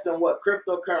to invest in what?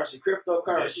 Cryptocurrency.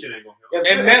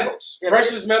 And metals.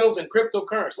 Precious metals and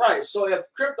cryptocurrency. Right. So if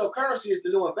cryptocurrency is the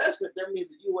new investment, that means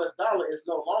the U.S. dollar is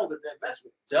no longer the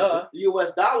investment. Duh. The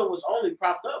U.S. dollar was only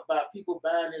propped up by people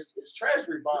buying its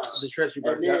treasury bonds. The treasury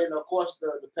bonds. And then, of course,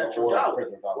 the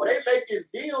petrodollar. Well, they're making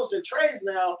deals and trades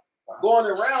now going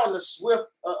around the SWIFT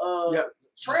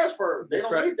transfer. They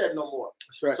don't need that no more.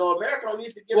 That's right. So America don't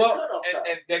need to give a cut off.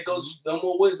 And that goes no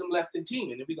more wisdom left in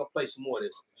teaming. And we're gonna play some more of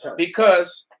this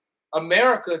because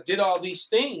America did all these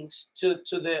things to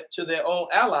their own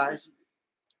allies,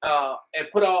 and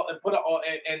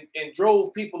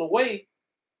drove people away,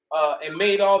 and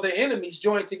made all their enemies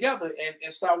join together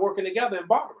and start working together and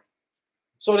bartering.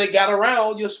 So they got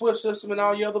around your SWIFT system and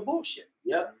all your other bullshit.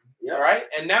 Yep. All right.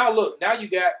 And now look, now you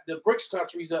got the BRICS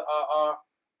countries are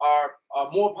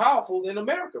more powerful than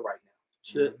America right now.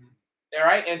 Shit. All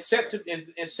right, and set to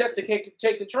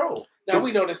take control. Now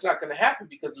we know that's not going to happen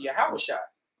because of your Howard shot.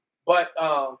 But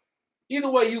either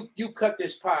way, you cut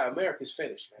this pie, America's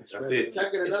finished, man. That's it. Can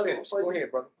I get another one? Go ahead,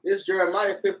 brother. This is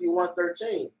Jeremiah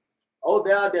 51:13. Oh,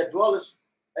 thou that dwellest.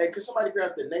 Hey, could somebody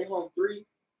grab the Nahum 3?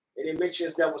 And it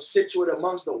mentions that was situated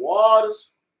amongst the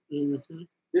waters.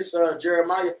 This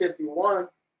Jeremiah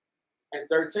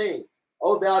 51:13.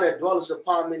 O thou that dwellest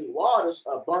upon many waters,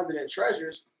 abundant in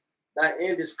treasures, thy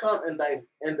end is come, and the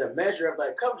measure of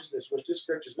thy covetousness, which this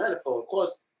scripture is manifold. Of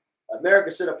course,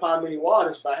 America sit upon many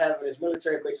waters by having its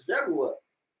military bases everywhere.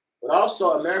 But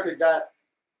also America got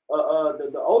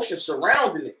the ocean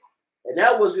surrounding it, and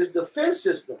that was his defense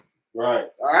system. Right.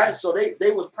 All right. So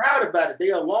they was proud about it. They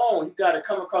alone. You got to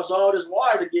come across all this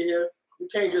water to get here. You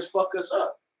can't just fuck us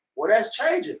up. Well, that's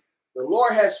changing. The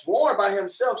Lord has sworn by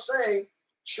himself, saying,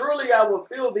 surely I will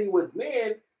fill thee with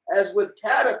men as with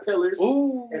caterpillars,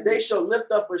 and they shall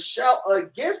lift up a shout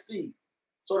against thee.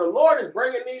 So the Lord is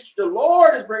bringing these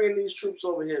troops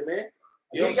over here, man.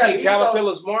 You don't see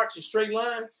caterpillars march in straight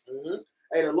lines? Mm-hmm.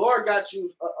 Hey, the Lord got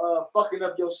you fucking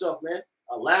up yourself, man.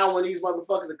 Allowing these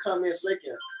motherfuckers to come in so they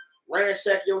can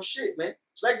ransack your shit, man.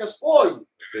 So they can spoil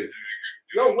you.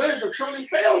 Your wisdom truly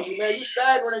failed you, man. You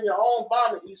staggering in your own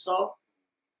vomit, Esau.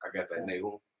 I got that,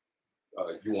 Nahum.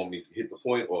 You want me to hit the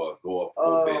point or go up a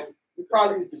little bit? You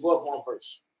probably need to go up one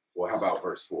verse. Well, how about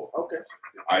verse 4? Okay.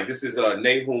 All right, this is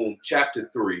Nahum chapter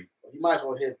 3. You might as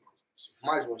well hit.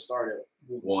 Might as well start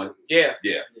at 1. Yeah.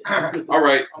 Yeah. All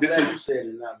right. This is you said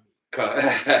it, not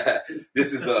me.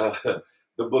 This is the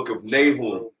book of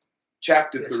Nahum,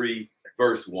 chapter 3,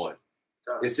 verse 1.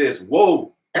 It says,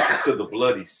 woe to the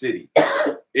bloody city.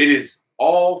 It is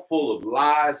all full of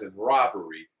lies and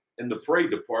robbery, and the prey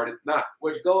departed not.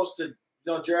 Which goes to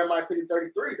Jeremiah 50:33,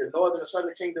 the northern and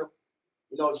southern kingdom,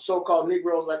 the so-called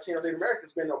Negroes, Latinos, Native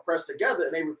Americans been oppressed together,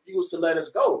 and they refuse to let us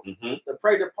go. Mm-hmm. The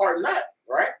prey depart not,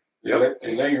 right? Yep.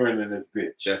 And lingering in this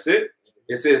bitch. That's it.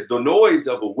 It says the noise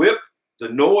of a whip, the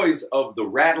noise of the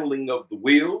rattling of the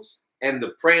wheels, and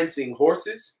the prancing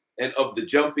horses, and of the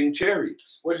jumping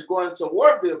chariots. Which is going into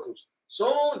war vehicles.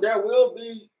 Soon there will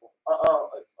be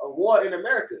a war in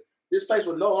America. This place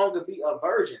will no longer be a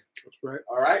virgin. That's right.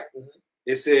 All right. Mm-hmm.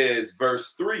 It says,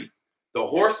 verse 3, the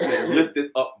horsemen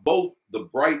lifted up both the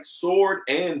bright sword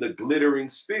and the glittering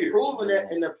spear. Proving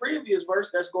that in the previous verse,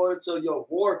 that's going into your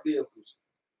war vehicles.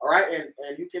 All right.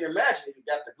 And you can imagine, you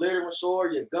got the glittering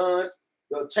sword, your guns,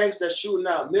 your tanks that's shooting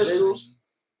out missiles.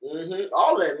 Mm-hmm.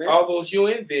 All that, man. All those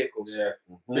UN vehicles. Yeah.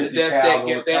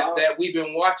 That we've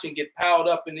been watching get piled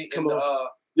up in the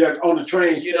on the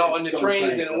trains. On the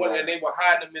trains, and they were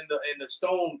hiding them in the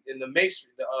stone, in the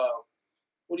masonry,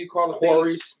 what do you call it?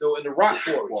 Quarries. In the rock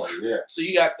quarries. Yeah. So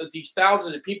you got these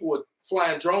thousands of people with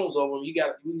flying drones over them.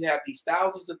 We have these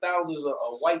thousands and thousands of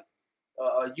white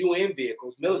UN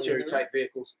vehicles, military type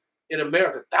vehicles in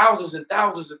America. Thousands and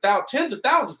thousands and tens of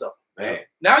thousands of them. Man.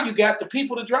 Now you got the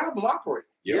people to drive them operate.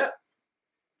 Yep. Yeah.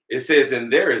 It says,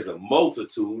 and there is a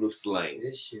multitude of slain,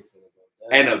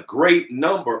 and a great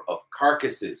number of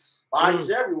carcasses.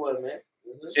 Bodies everywhere, man.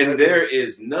 And there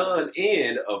is none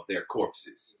end of their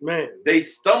corpses. Man, they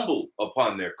stumble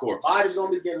upon their corpses. Bodies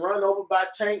gonna be getting run over by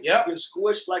tanks, getting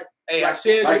squished like. Hey, I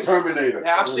said like Terminator.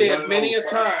 I've said many a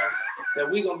times that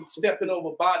we're gonna be stepping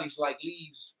over bodies like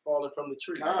leaves falling from the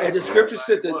tree. And the scripture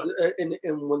said that,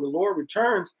 and when the Lord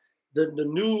returns, the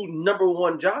new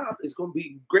 #1 job is going to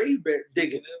be grave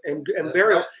digging and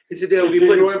burial. Right. He said they'll be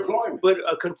employment, but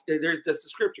that's the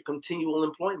scripture, continual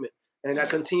employment, and that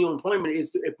continual employment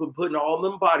is putting all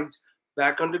them bodies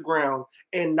back underground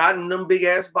and not in them big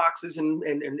ass boxes and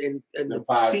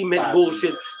cement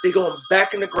bullshit. They going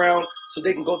back in the ground so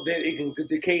they can go there. It can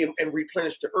decay and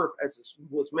replenish the earth as it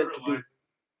was meant to do.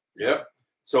 Yep.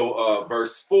 So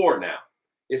verse 4 now.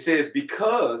 It says,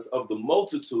 because of the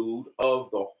multitude of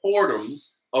the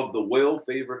whoredoms of the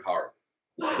well-favored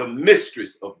harlot, the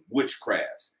mistress of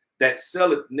witchcrafts, that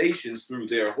selleth nations through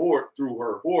her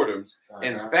whoredoms,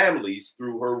 and families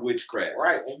through her witchcraft.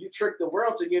 Right, and you trick the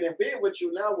world to get in bed with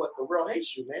you. Now what? The world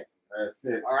hates you, man. That's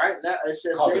it. All right, now it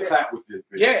says call the clap with this.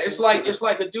 Yeah, it's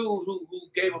like a dude who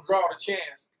gave a broad a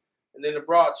chance, and then the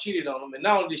broad cheated on him, and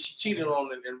not only did she cheated on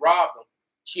him and robbed him,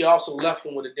 she also left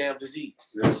him with a damn disease.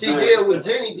 She did what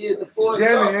Jenny did to poor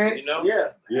Jenny, you know? Yeah.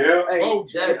 Yeah. Hey,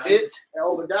 that bitch. And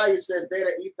Obadiah says, they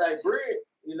that eat thy bread,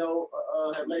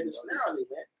 have laid a snare on thee,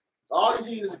 man. All these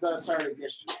heathens are going to turn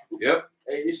against you. Yep.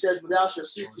 And it says, thou shalt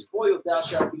cease to spoil, thou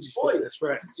shalt be spoiled. That's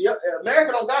right. See,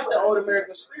 America don't got that old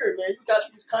American spirit, man. You got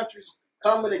these countries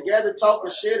coming together,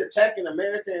 talking shit, attacking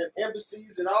America and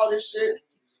embassies and all this shit.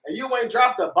 And you ain't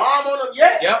dropped a bomb on them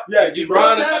yet? Yep. Yeah,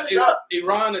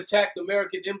 Iran attacked the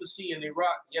American embassy in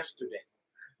Iraq yesterday.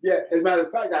 Yeah, as a matter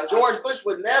of fact, George Bush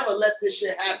would never let this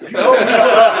shit happen. No.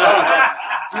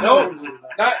 I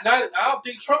don't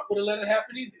think Trump would have let it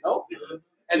happen either. Nope.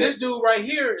 And this dude right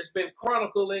here has been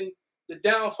chronicling the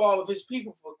downfall of his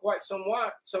people for quite some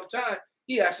time.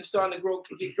 He actually starting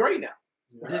to get gray now.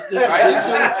 This dude, he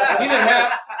didn't have,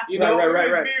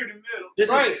 right.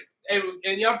 Right. And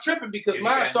I'm tripping because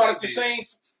mine started the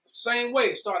same way.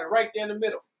 It started right there in the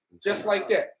middle, just like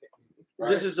that. Right.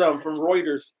 This is from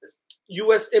Reuters.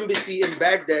 U.S. Embassy in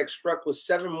Baghdad struck with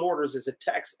 7 mortars as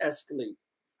attacks escalate.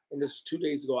 And this was 2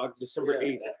 days ago, December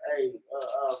 8th. Hey,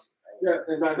 Yeah,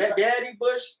 and Daddy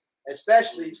Bush,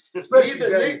 especially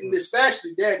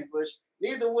Daddy Bush.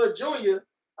 Neither would Junior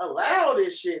allow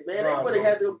this shit, man. They would have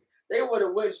had to. They would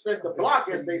have went and spent the block,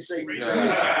 as they say.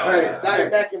 Got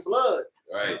it back in blood.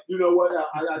 Right. You know what?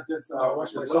 I just saw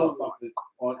something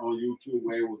on YouTube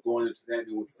where it was going into that.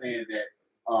 It was saying that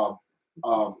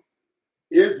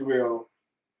Israel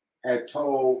had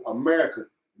told America,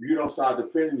 "You don't start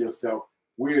defending yourself,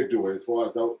 we'll do it." As far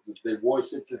as the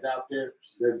warships that's out there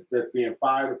that's being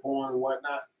fired upon and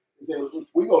whatnot, they said,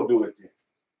 "We gonna do it then."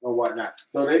 Or whatnot.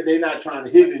 So they're not trying to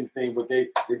hit anything, but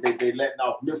they letting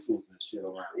off missiles and shit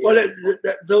around.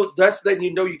 Well, that's letting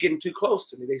you know you're getting too close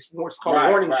to me. It's called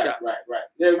warning shots. Right.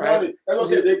 They're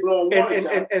blowing warning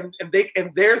shots.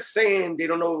 And they're saying they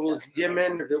don't know if it was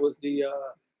Yemen, if it was the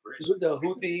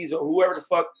Houthis or whoever the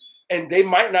fuck, and they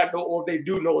might not know, or they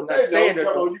do know and not saying it.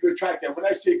 You can track that. When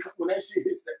that shit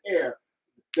hits the air,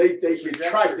 they can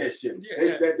track that shit.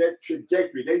 Yeah. That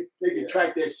trajectory, they can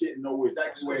track that shit and know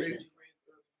exactly where it's going.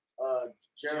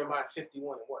 Jeremiah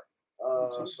 51 and what?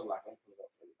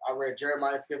 I read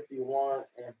Jeremiah 51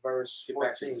 and verse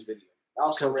 14. I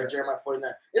also read Jeremiah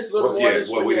 49. It's a little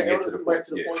more. We can get to the point.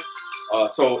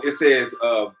 So it says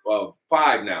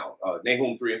 5 now.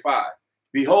 Nahum 3 and 5.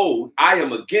 Behold, I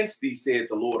am against thee, saith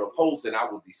the Lord of hosts, and I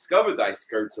will discover thy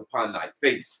skirts upon thy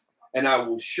face, and I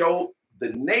will show the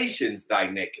nations thy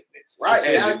nakedness. Right,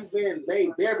 and now you've been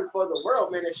laid bare before the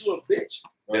world, man, that you a bitch.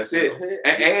 That's it.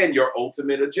 And your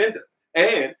ultimate agenda.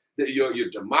 And your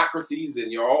democracies and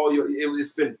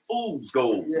it's been fool's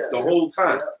gold the whole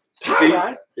time. Yeah. See?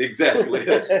 Right. Exactly.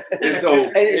 And so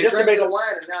and just to make a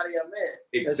wine and now they are mad.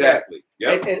 Exactly.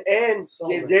 Yep. And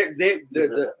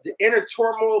the inner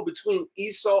turmoil between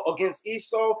Esau against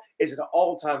Esau is at an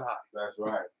all-time high. That's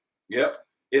right. Yep.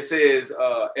 It says,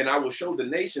 and I will show the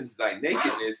nations thy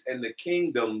nakedness and the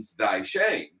kingdoms thy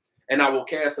shame. And I will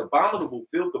cast abominable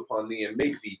filth upon thee and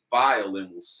make thee vile and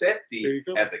will set thee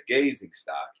as a gazing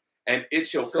stock. And it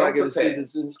shall come to pass.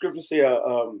 The scripture say,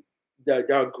 that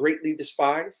are greatly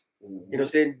despised. You know what I'm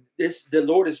saying? The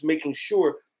Lord is making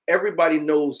sure everybody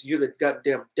knows you're the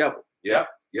goddamn devil. Yep.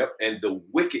 And the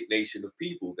wicked nation of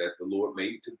people that the Lord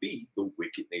made to be the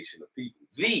wicked nation of people.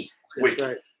 The wicked.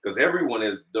 Right. Because everyone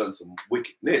has done some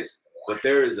wickedness, but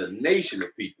there is a nation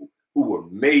of people who were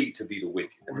made to be the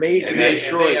wicked. Made to be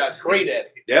destroyed. They are great at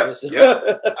it. Yep.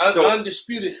 So,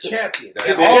 undisputed champions.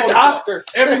 They get the Oscars.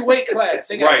 Every weight class.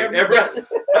 They got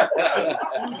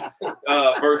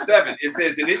verse 7, it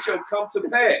says, and it shall come to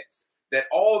pass that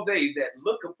all they that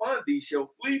look upon thee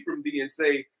shall flee from thee and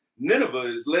say,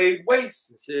 Nineveh is laid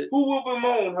waste. Who will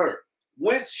bemoan her?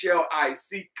 Whence shall I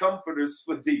seek comforters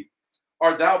for thee?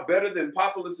 Art thou better than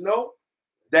populous No,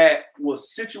 that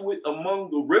was situate among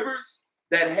the rivers,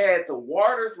 that had the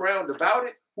waters round about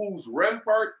it, whose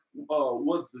rampart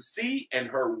was the sea, and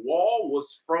her wall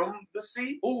was from the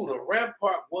sea? Ooh, the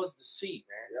rampart was the sea,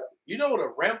 man. Yep. You know what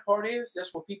a rampart is?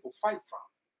 That's where people fight from.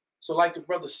 So, like the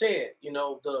brother said,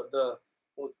 the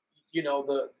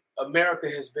America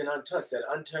has been untouched, that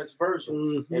untouched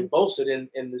virgin, and boasted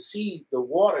in the sea, the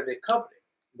water that covered it.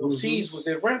 Those seas was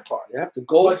their rampart. You have to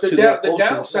go. But the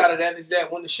downside of that is that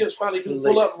when the ships finally do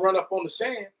pull up and run up on the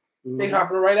sand, they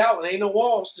hopping right out and ain't no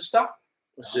walls to stop.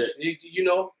 That's it.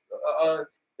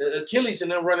 Achilles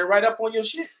and them running right up on your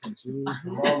ship.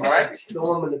 All right,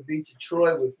 storming the beach of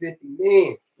Troy with 50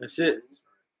 men. That's it.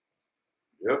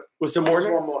 Yep. What's some more?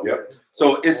 Yep.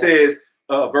 So it says,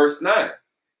 verse 9,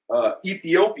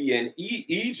 Ethiopia and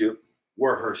Egypt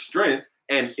were her strength,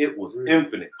 and it was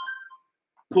infinite.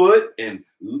 Put and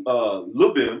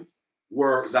Lubim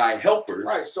were thy helpers.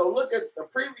 Right. So look at the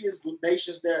previous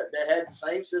nations that had the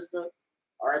same system.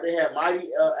 All right. They had mighty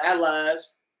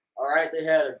allies. All right. They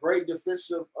had a great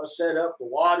defensive setup. The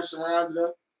water surrounded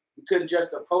them. You couldn't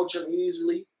just approach them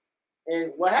easily.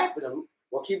 And what happened?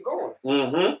 Well, keep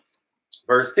going.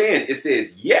 Verse 10, it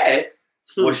says, yet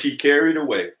was she carried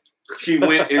away. She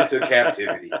went into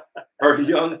captivity. Her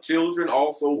young children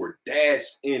also were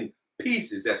dashed in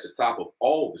pieces at the top of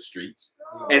all the streets,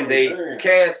 and they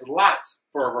cast lots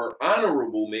for her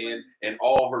honorable men, and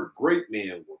all her great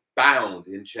men were bound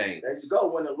in chains. There you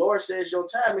go. When the Lord says your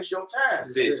time is your time,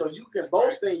 so you can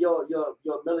boast in your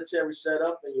military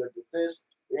setup and your defense.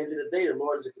 At the end of the day, the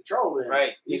Lord is in control.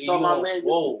 Right. He saw my man get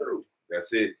through.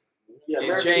 That's it. Yeah,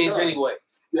 in chains anyway.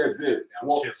 That's it.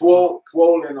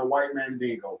 Swole and a white man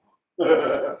dingo.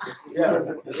 Yeah.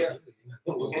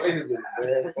 Wait a minute,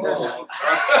 man.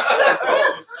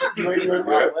 You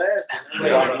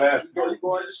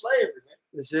going into slavery, man.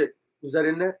 That's it. Was that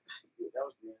in there? Yeah, that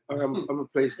was good. I'm gonna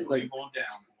place it like going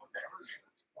down.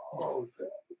 Oh,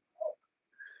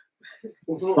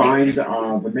 signs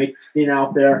of making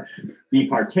out there. Be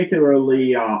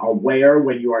particularly aware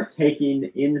when you are taking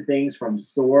in things from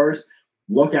stores.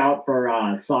 Look out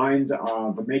for signs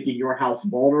of making your house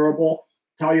vulnerable.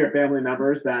 Tell your family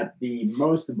members that the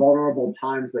most vulnerable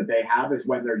times that they have is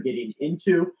when they're getting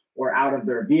into or out of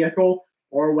their vehicle,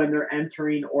 or when they're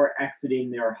entering or exiting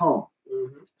their home.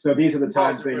 So these are the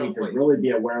times they need to really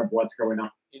be aware of what's going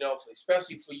on. You know,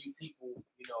 especially for you people,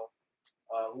 you know,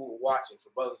 who are watching, for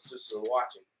brothers and sisters who are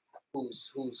watching,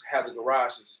 who's has a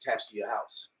garage that's attached to your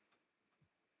house.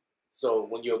 So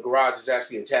when your garage is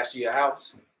actually attached to your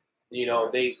house, you know,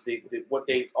 what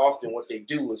they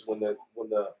do is when the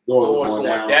door's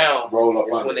going down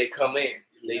is when they come in.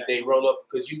 They roll up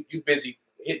because you busy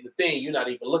hitting the thing, you're not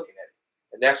even looking at it.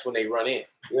 And that's when they run in.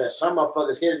 Yeah, some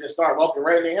motherfuckers hit it and start walking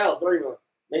right in their house. Don't even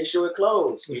make sure it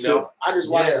closed. You know, I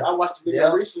just watched. I watched a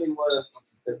video recently where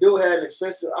the dude had an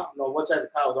expensive. I don't know what type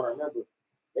of car. I don't remember.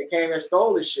 They came and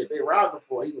stole his shit. They robbed him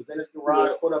for. He was in his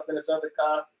garage, put up in his other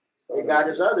car. They got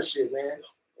his other shit, man.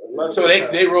 So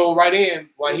they roll right in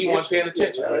while he wasn't paying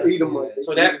attention.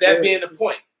 So that being the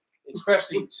point,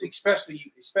 especially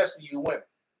you women.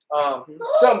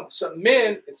 Some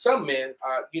men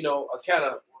are, you know, are kind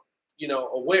of, you know,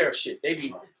 aware of shit.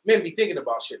 Men be thinking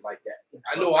about shit like that.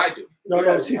 I know I do.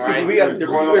 No, see, we have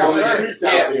different.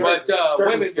 Yeah, but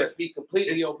women just be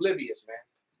completely oblivious, man.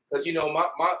 Because you know,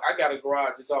 I got a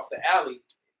garage. It's off the alley,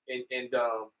 and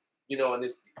you know, and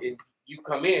you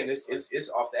come in,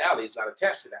 it's off the alley. It's not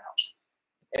attached to the house.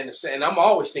 And I'm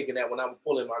always thinking that when I'm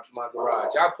pulling my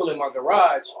garage. I pull in my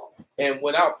garage, and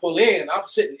when I pull in, I'm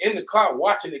sitting in the car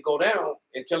watching it go down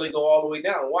until it go all the way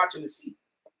down, watching the seat.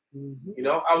 You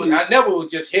know, I never would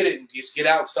just hit it and just get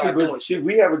out and start doing shit.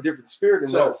 We have a different spirit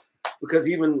in us, because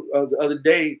even the other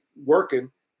day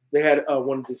working, they had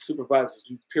one of the supervisors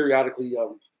who periodically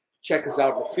check us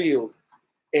out in the field,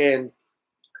 and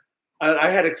I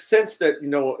had a sense that, you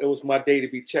know, it was my day to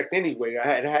be checked anyway. I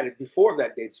had it before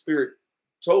that day. The spirit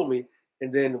told me,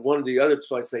 and then one of the other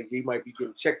people I say he might be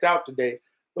getting checked out today.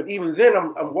 But even then,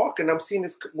 I'm walking, I'm seeing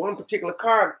this one particular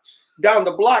car down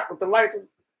the block with the lights.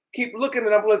 Keep looking,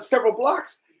 and I'm like several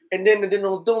blocks, and then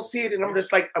don't see it, and I'm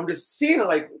just seeing it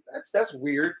like that's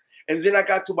weird. And then I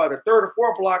got to about the third or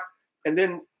fourth block, and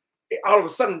then all of a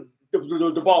sudden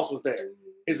the boss was there.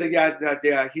 He said, yeah,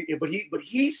 but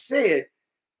he said,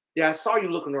 yeah, I saw you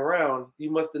looking around.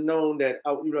 You must have known that,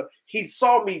 you know, he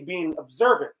saw me being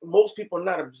observant. Most people are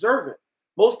not observant.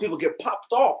 Most people get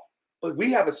popped off. But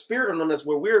we have a spirit on us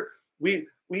where we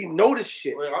notice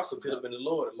shit. Well, it also could have been the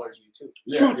Lord amongst you too.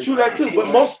 True that too.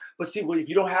 But see, if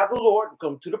you don't have the Lord,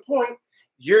 come to the point,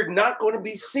 you're not going to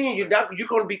be seen. You're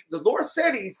going to be. The Lord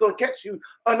said He's going to catch you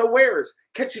unawares,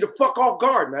 catch you the fuck off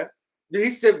guard, man.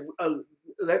 He said,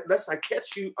 "Lest I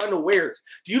catch you unawares."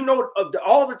 Do you know of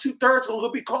all the 2/3 going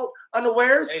to be caught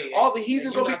unawares? All the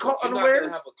heathen going to be caught unawares. You're not going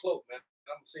to have a cloak, man.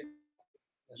 I'm going to say.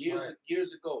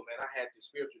 Years ago, man, I had this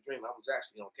spiritual dream. I was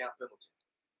actually on Camp Pendleton,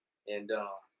 and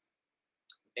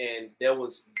they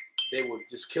were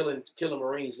just killing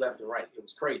Marines left and right. It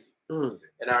was crazy.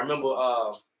 And I remember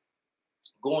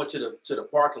going to the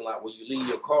parking lot where you leave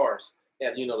your cars.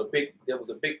 And you know, there was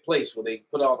a big place where they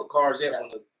put all the cars in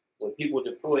when people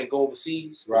deploy and go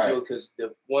overseas. Right. Because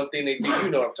the one thing they do, you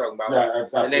know what I'm talking about.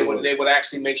 Yeah, and they would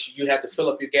actually make sure you had to fill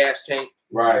up your gas tank.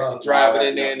 Right. And drive it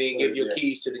in there and then give your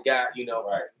keys to the guy, you know.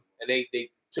 Right. And they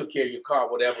took care of your car,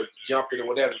 whatever, jumped it or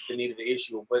whatever if they needed to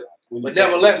issue. But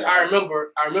nevertheless, I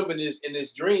remember in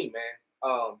this dream, man,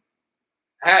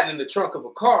 hiding in the trunk of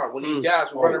a car when these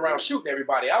guys were running around shooting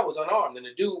everybody. I was unarmed, and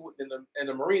the dude and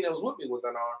the Marine that was with me was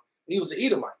unarmed. He was an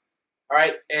Edomite. All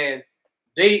right. And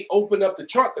they opened up the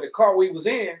trunk of the car we was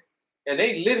in, and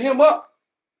they lit him up,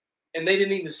 and they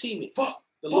didn't even see me. Fuck.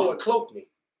 The Lord cloaked me.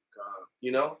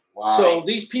 You know? Wow. So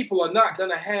these people are not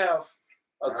gonna have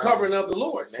a covering of the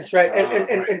Lord, man. That's right.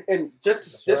 And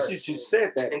just as you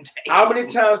said that, how many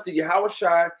times did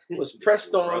Yahushua was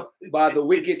pressed on by the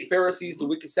wicked Pharisees, the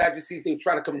wicked Sadducees? They were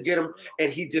trying to come get him,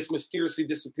 and he just mysteriously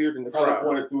disappeared in the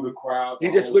crowd. Through the crowd.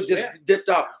 He just dipped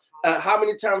off. How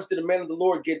many times did the man of the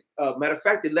Lord get? Matter of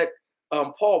fact, they let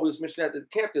Paul was mentioned at the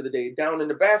camp the other day down in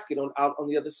the basket out on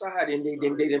the other side, and they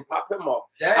didn't pop him off.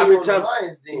 How many times?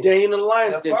 Daniel and the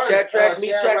Lions Den, Shadrach,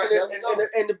 Meshach,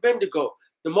 and Abednego.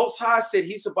 The Most High said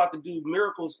He's about to do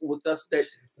miracles with us that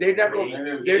they're not going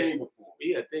to.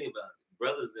 Yeah, think about it.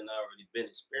 Brothers that already been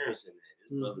experiencing that.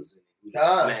 His brothers who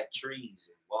smacked trees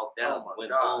and walked out and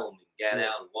went home and got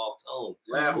out and walked home,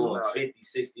 going 50,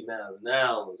 60 miles an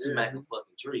hour and smack a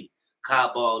fucking tree.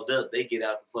 Car balled up, they get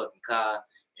out the fucking car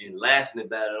and laughing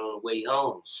about it on the way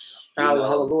home. How the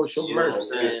Lord show you know what I'm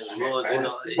mercy. saying? Lord, you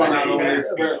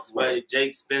know,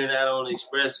 Jake spinning out on the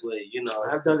expressway, you know.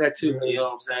 I've done that too. You know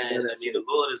what I'm saying? I mean, the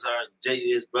Lord is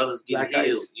his brothers getting Black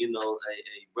healed, ice. you know,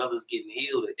 brothers getting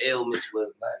healed of ailments where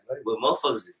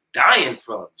motherfuckers is dying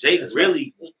from. Jake's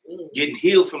really getting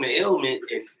healed from the ailment,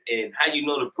 and how you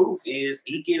know the proof is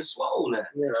he getting swole now.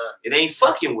 Yeah. It ain't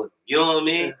fucking with him. You know what I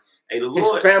mean? Hey, the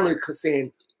Lord, his family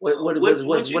saying, what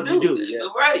you do? Yeah.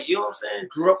 Right, you know what I'm saying?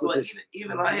 Grew up so with like, this.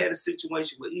 even I had a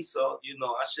situation with Esau, you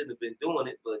know, I shouldn't have been doing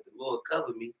it, but the Lord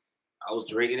covered me. I was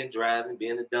drinking and driving,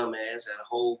 being a dumbass, had a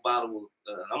whole bottle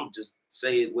of, I'm just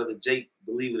saying whether Jake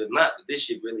believe it or not, but this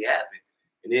shit really happened.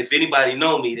 And if anybody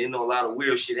know me, they know a lot of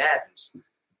weird shit happens.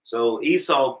 So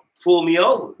Esau pulled me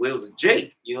over. Well, it was a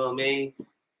Jake, you know what I mean?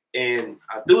 And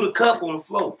I threw the cup on the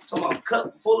floor. So I'm a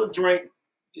cup full of drink,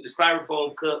 the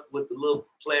styrofoam cup with the little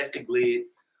plastic lid.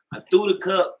 I threw the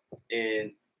cup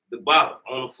and the bottle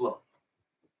on the floor.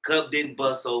 Cup didn't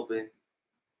bust open.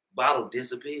 Bottle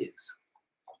disappears.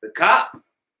 The cop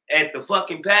at the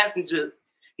fucking passenger,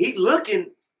 he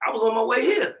looking, I was on my way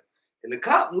here. And the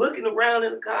cop looking around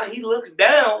in the car, he looks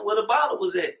down where the bottle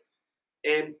was at.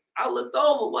 And I looked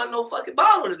over, wasn't no fucking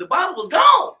bottle. The bottle was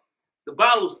gone. The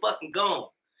bottle was fucking gone.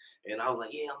 And I was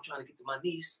like, yeah, I'm trying to get to my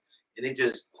niece. And it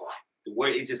just, the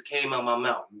word, it just came out my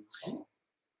mouth.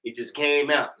 It just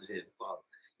came out.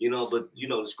 You know, but, you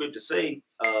know, the scriptures say,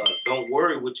 don't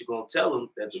worry what you're going to tell them,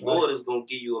 that the Lord is going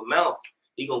to give you a mouth.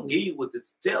 He going to give you what to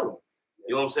tell them.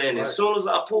 You know what I'm saying? Right. As soon as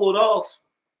I pulled off,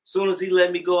 as soon as he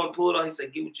let me go and pulled off, he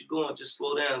said, get what you're going, just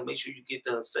slow down, make sure you get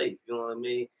there safe. You know what I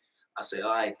mean? I said,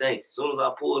 all right, thanks. As soon as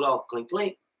I pulled off, clink,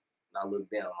 clink, and I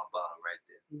looked down, my bottle right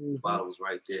there. The bottle was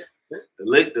right there.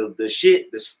 The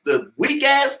shit, the weak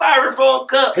ass styrofoam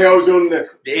cup held your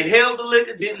liquor. It held the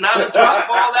liquor. Did not a drop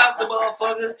fall out the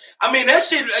motherfucker. I mean that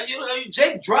shit. You know,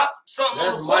 Jake dropped something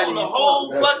on the floor. The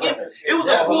whole fucking. It was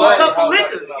a full cup of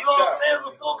liquor. You know what I'm saying? It was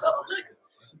a full cup of liquor,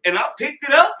 and I picked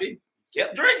it up and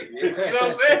kept drinking. You know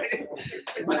what I'm saying?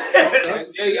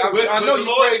 Hey, I know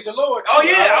you praise the Lord. Oh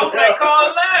yeah, I was like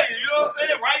Carl Lyon. You know what I'm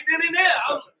saying? Right then and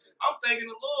there. I'm thanking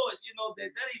the Lord, you know, that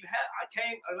even happened. I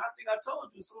came, and I think I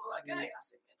told you, something like, hey, I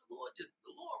said, man, the Lord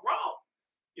wrong.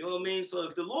 You know what I mean? So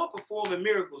if the Lord performing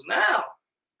miracles now,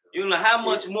 you know how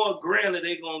much more grander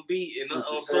they gonna be in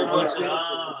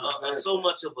so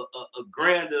much of a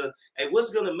grander. And what's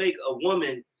gonna make a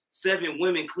woman 7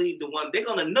 women cleave to one? They're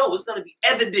gonna know. It's gonna be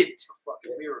evident.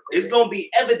 It's gonna be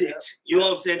evident. You know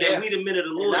what I'm saying? That we the men of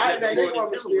the Lord.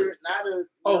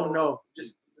 Oh no,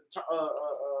 just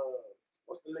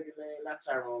what's the nigga name? Not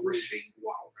Tyrone. Rasheed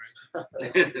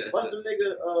Wallace. What's the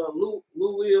nigga? Lou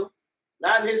Will.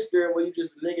 Not in his spirit where you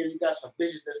just a nigga, you got some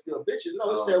bitches that's still bitches.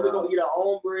 No, he said we're gonna eat our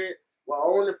own bread, our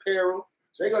own apparel.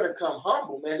 So they're gonna come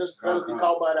humble, man. Just gonna be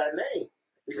called by that name.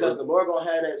 Because the Lord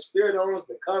gonna have that spirit on us,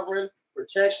 the covering,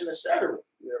 protection, etc.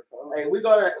 And we're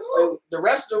gonna the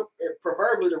rest of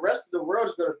preferably the rest of the world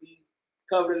is gonna be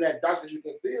covered in that darkness you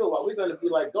can feel, while we're gonna be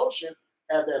like Goshen,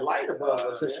 have that light above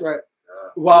us. That's right.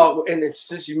 Well, and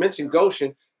since you mentioned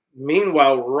Goshen,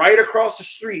 meanwhile, right across the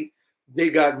street, they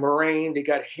got moraine, they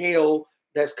got hail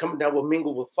that's coming down will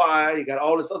mingle with fire. You got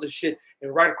all this other shit,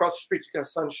 and right across the street, you got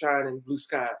sunshine and blue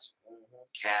skies.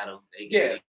 Cattle,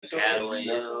 cattle. You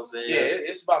know what I'm saying? Yeah,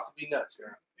 it's about to be nuts,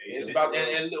 man. It's about,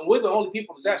 and we're the only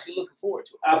people that's actually looking forward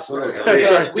to it. Absolutely.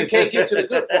 Because we can't get to the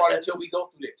good part until we go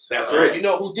through this. That's right. You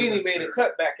know, Houdini made a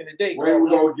cut back in the day. When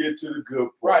we gonna get to the good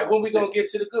part? Right. When we gonna get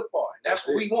to the good part? That's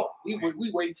what we want.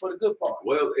 We waiting for the good part.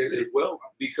 Well,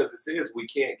 because it says we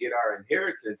can't get our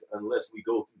inheritance unless we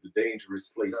go through the dangerous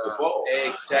place to fall.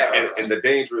 Exactly. And the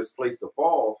dangerous place to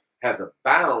fall has a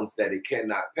bounds that it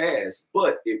cannot pass,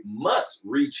 but it must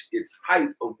reach its height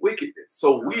of wickedness.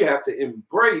 So we have to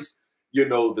embrace, you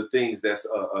know, the things that's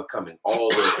coming,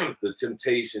 all the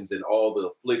temptations and all the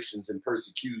afflictions and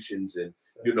persecutions and,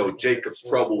 you know, Jacob's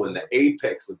trouble and the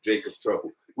apex of Jacob's trouble.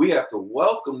 We have to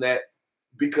welcome that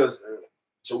because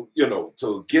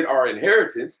to get our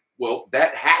inheritance, well,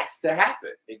 that has to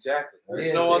happen. Exactly.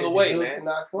 There's no other way, man.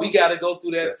 We got to go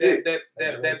through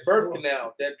that birth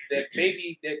canal, that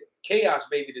baby, that chaos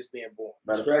baby that's being born.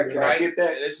 That's right. Can I get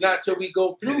that? And it's not till we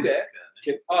go through that.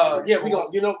 Yeah, we gonna.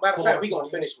 You know, matter of fact, we gonna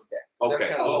finish with that. Okay.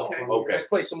 That's kind of okay. Let's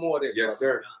play some more of this. Yes,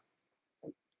 sir.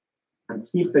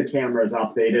 Keep the cameras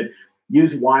updated.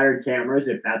 Use wired cameras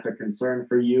if that's a concern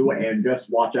for you, and just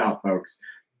watch out, folks.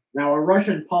 Now, a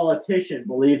Russian politician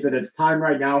believes that it's time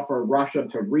right now for Russia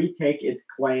to retake its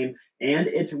claim and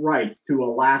its rights to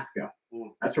Alaska.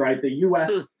 That's right, the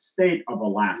U.S. state of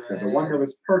Alaska, the one that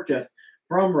was purchased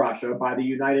from Russia by the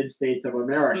United States of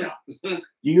America. Do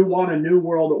you want a new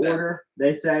world order?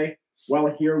 They say.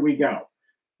 Well, here we go.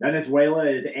 Venezuela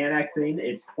is annexing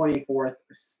its 24th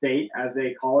state, as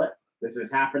they call it. This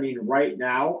is happening right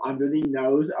now under the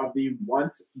nose of the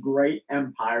once great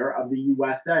empire of the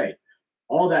USA.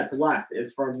 All that's left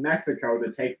is for Mexico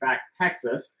to take back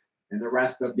Texas and the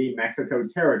rest of the Mexico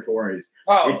territories.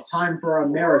 It's time for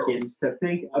Americans to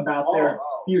think about their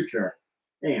future.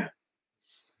 And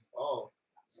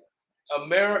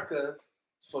America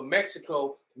for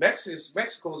Mexico,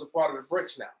 Mexico is a part of the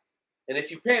BRICS now. And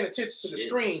if you're paying attention to the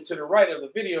screen to the right of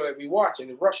the video that we're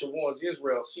watching, Russia warns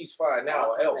Israel ceasefire now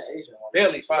or else.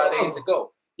 Barely 5 days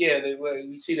ago. Yeah,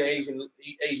 we see the Asian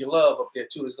love up there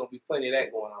too. There's gonna be plenty of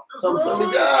that going on.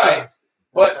 Right?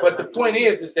 But the point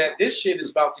is that this shit is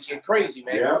about to get crazy,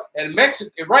 man. Yeah. And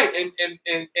Mexico, right? And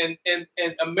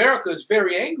America is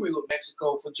very angry with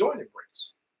Mexico for joining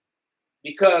BRICS,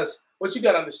 because what you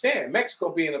got to understand, Mexico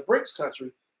being a BRICS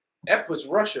country, that puts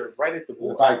Russia right at the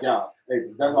border.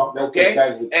 Okay,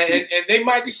 and they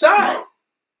might decide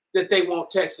that they want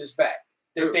Texas back,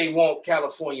 that they want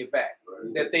California back,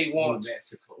 that they want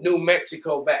New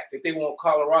Mexico back, that they want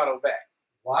Colorado back,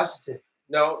 Washington.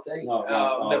 No,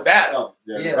 Nevada.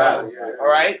 Nevada. All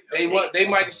right, they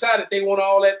might decide that they want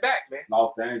all that back, man.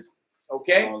 Los Angeles.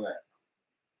 Okay. All that.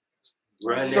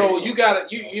 So you gotta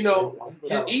you know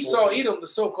Esau Edom, the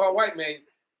so-called white man.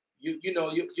 You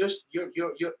know your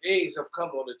eggs have come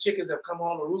on, the chickens have come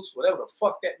on the roost, whatever the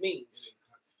fuck that means.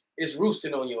 It's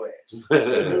roosting on your ass.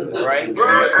 All right?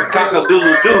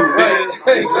 Cock-a-doodle-doo. Right.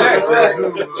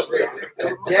 Exactly.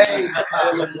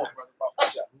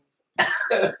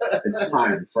 It's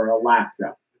time for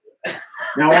Alaska.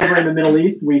 Now, over in the Middle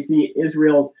East, we see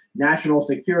Israel's national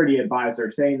security advisor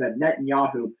saying that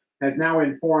Netanyahu has now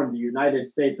informed the United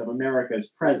States of America's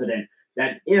president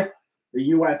that if the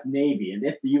U.S. Navy and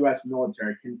if the U.S.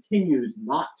 military continues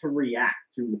not to react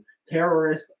to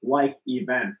terrorist-like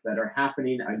events that are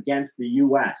happening against the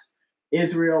U.S.,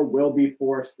 Israel will be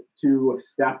forced to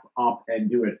step up and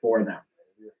do it for them.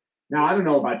 Now, I don't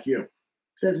know about you.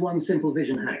 There's one simple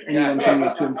vision hack anyone can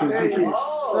use to improve vision,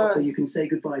 so you can say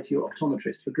goodbye to your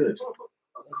optometrist for good.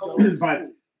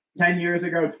 But 10 years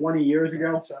ago, 20 years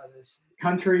ago,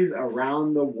 countries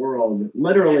around the world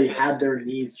literally had their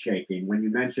knees shaking when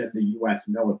you mentioned the U.S.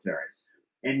 military.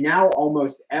 And now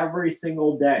almost every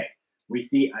single day, we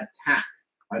see attack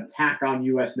on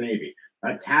U.S. Navy,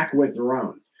 attack with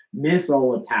drones,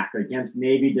 missile attack against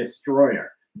Navy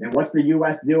destroyer. And what's the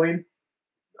U.S. doing?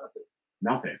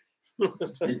 Nothing.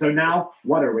 And so now,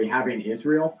 what are we having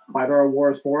Israel fight our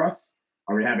wars for us?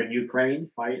 Are we having Ukraine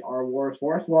fight our wars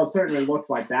for us? Well, it certainly looks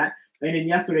like that. And in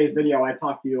yesterday's video, I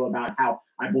talked to you about how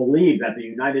I believe that the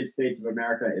United States of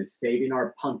America is saving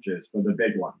our punches for the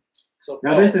big one. So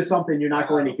now, this is something you're not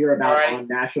going to hear about on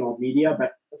national media,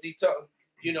 but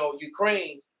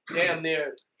Ukraine, damn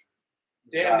near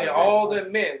all the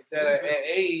men that are at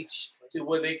age to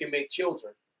where they can make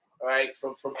children, all right,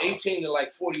 from 18 to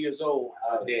like 40 years old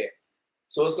there.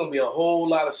 So it's going to be a whole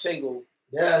lot of single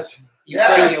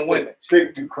Ukrainian women.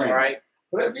 Ukraine. All right.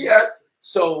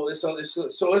 So it's going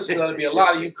to be a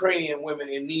lot of Ukrainian women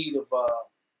in need of dog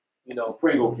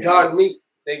meat.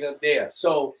 They're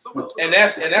So and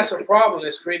that's a problem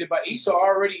that's created by Esau.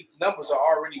 Numbers are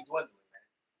already dwindling,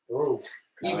 man.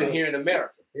 Even here in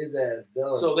America. His ass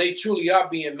done. So they truly are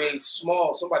being made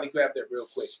small. Somebody grab that real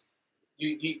quick.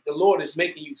 The Lord is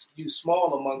making you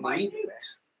small among the heathen, man.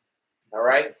 All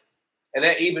right. And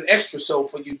that even extra so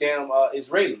for you damn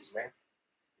Israelis, man.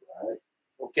 Right.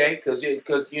 Okay, because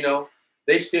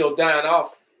they still dying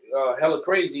off hella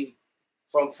crazy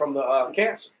from the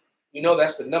cancer.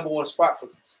 That's the #1 spot for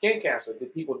skin cancer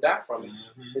that people die from it.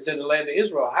 It's in the land of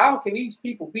Israel. How can these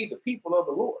people be the people of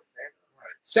the Lord, man?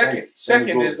 Right.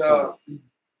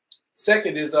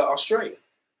 Second is Australia.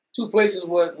 Two places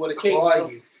where the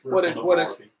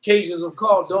cases of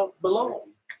call don't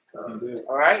belong.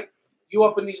 All right. You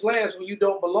up in these lands where you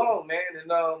don't belong, man, and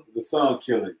the sun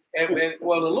killing, and the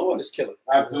Lord is killing.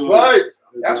 Absolutely, right.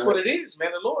 That's what it is,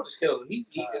 man. The Lord is killing. He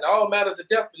and all matters of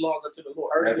death belong unto the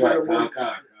Lord. That's right. All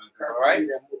right.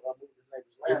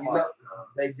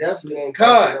 They definitely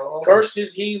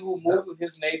curses he who moved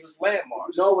his neighbor's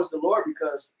landmark. You know it's the Lord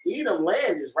because Edom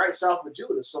land is right south of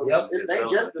Judah, so it ain't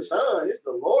just the sun; it's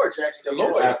the Lord. Jack's the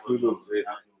Lord. Absolutely.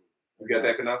 You got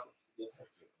that, Canasa? Yes, sir.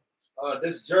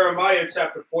 This is Jeremiah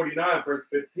chapter 49, verse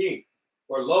 15.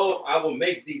 For lo, I will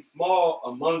make thee small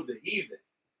among the heathen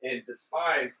and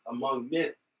despised among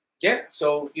men. Yeah,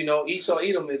 so Esau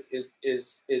Edom is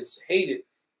hated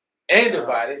and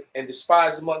divided and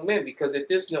despised among men because at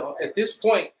this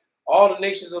point, all the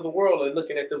nations of the world are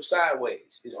looking at them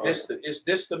sideways. Is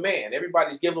this the man?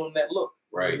 Everybody's giving them that look.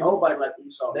 Right. Nobody like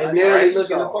Esau. They narrowly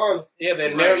looking upon him. Yeah,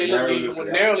 they're narrowly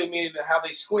looking. Narrowly meaning how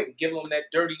they squint and give them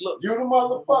that dirty look. You the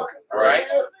motherfucker. All right.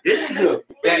 This look.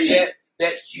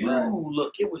 That you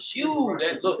look. It was you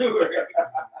that look.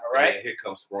 All right. And here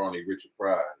comes scrawny Richard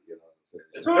Pryor. You know what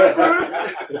I'm saying?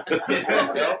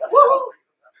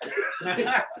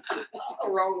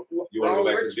 You want to go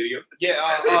back to the video?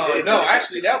 Yeah. No,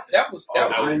 actually, that was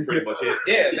pretty much it.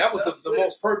 Yeah, that was the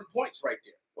most pertinent points right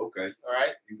there. Okay. All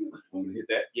right. You want me to hit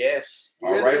that? Yes.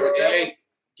 All right. Hey,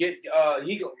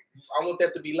 I want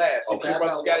that to be last. Okay. If your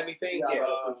brothers got anything,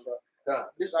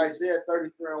 This Isaiah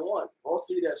 33:1. Both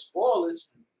he that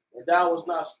spoilest, and thou was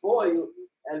not spoiled,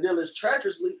 and dealest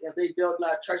treacherously, and they dealt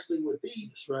not treacherously with thee.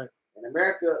 That's right. In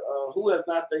America, who have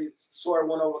not they sword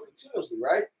one over continuously,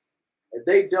 right? If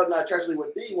they dealt not treacherously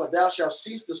with thee, when thou shalt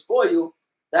cease to spoil,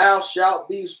 thou shalt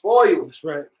be spoiled. That's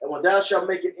right. And when thou shalt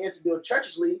make it end to deal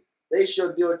treacherously, they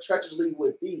shall deal treacherously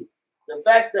with thee. The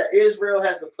fact that Israel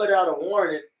has to put out a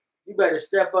warning, you better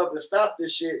step up and stop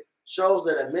this shit, shows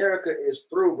that America is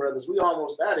through, brothers. We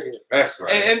almost out of here. That's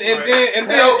right. And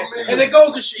it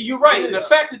goes to you're right. And the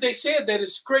fact that they said that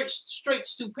is straight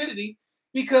stupidity,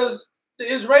 because the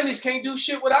Israelis can't do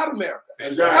shit without America.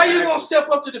 Exactly. How you gonna step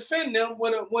up to defend them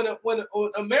when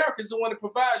America is the one that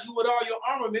provides you with all your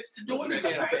armaments to do any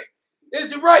damn thing?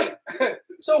 Is it right?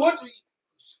 So what?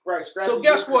 Right. So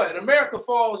guess what? In America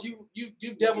falls, you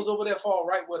devils over there fall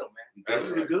right with them, man. That's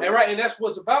right. And that's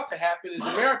what's about to happen is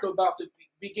America about to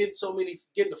be getting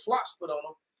the flops put on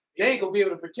them. They ain't gonna be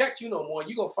able to protect you no more.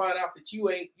 You gonna find out that you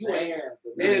ain't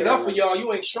enough of y'all.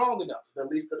 You ain't strong enough. The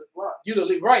least of the flock. You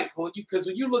the right because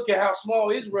when you look at how small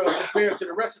Israel is compared to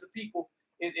the rest of the people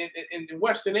in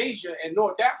Western Asia and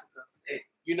North Africa,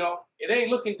 you know it ain't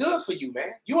looking good for you,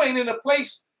 man. You ain't in a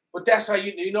place. But that's how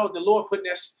you know the Lord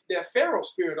putting that Pharaoh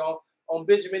spirit on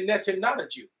Benjamin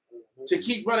Netanyahu to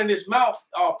keep running his mouth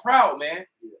all proud, man.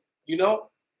 You know,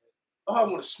 I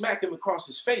want to smack him across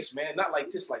his face, man. Not like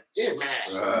this, like this.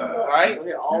 Right? You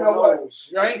know what?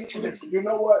 Right? You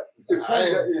know what? It's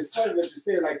funny that you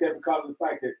say it like that because of the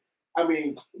fact that, I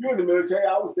mean, you're in the military,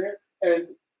 I was there, and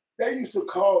they used to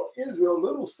call Israel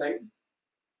Little Satan,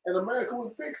 and America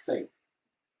was Big Satan.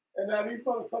 And now these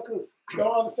motherfuckers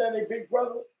don't understand their big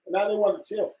brother, and now they want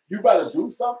to tell you better do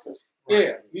something.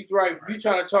 Yeah, you right. You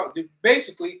trying to talk?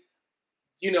 Basically,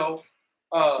 you know,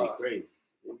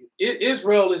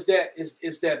 Israel is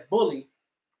that bully.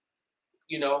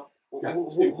 You know,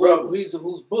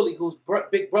 whose bully, whose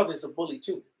big brother is a bully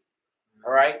too.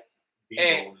 All right.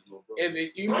 And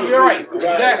you're right,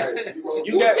 exactly.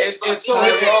 You got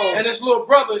and this little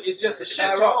brother is just a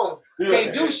shit talker.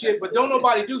 Can't do shit, but don't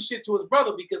nobody do shit to his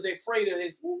brother because they're afraid of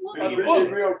his bully.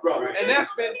 And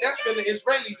that's been the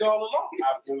Israelis all along,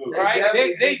 right?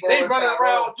 They running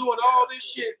around doing all this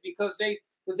shit because they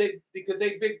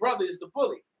big brother is the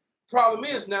bully. Problem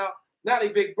is now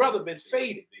their big brother been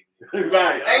faded.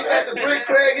 Right. Ain't that the brick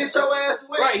Craig hit your ass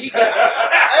with? Right.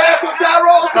 That's what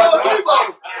Tyrone told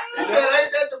Debo. He said,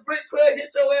 ain't that the brick Craig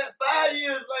hit your ass 5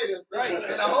 years later? Right.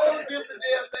 In a whole different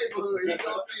damn neighborhood, he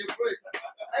gonna see a brick.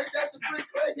 Ain't that the brick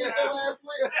Craig hit your ass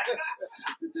with?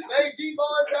 They Debo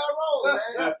and Tyrone,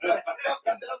 man.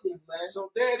 Fucking dummies, man.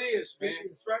 So there it is, man.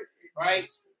 That's right.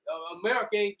 Right.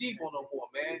 America ain't Debo no more,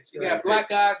 man. You got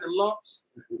black eyes and lumps,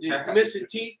 missing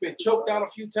teeth, been choked out a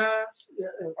few times.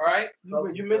 All right.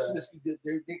 You mentioned this.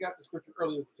 They got the scripture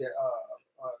earlier that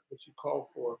you called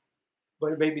for,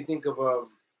 but it made me think of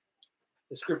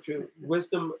the scripture.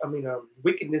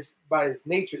 Wickedness by its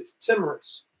nature is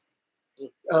timorous.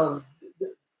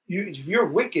 If you're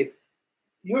wicked,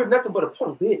 you're nothing but a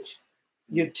punk bitch.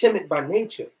 You're timid by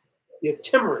nature. You're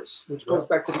timorous, which goes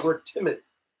back to the word timid.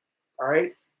 All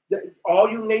right. All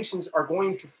you nations are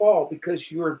going to fall because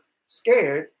you're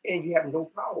scared and you have no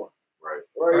power.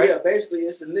 Right. Yeah, basically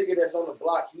it's a nigga that's on the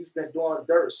block. He's been doing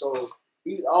dirt. So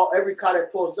every car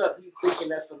that pulls up, he's thinking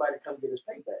that somebody come get his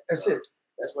payback. That's it.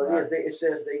 That's what it is. It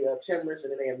says they timorous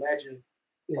and then they imagine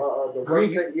the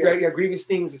worst thing. Grievous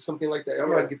things or something like that. I'm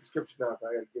gonna get the scripture now.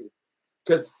 I gotta get it.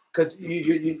 Because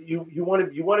you want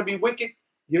to be wicked.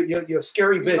 You're a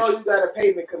scary bitch. You know you got a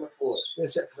payment coming for it.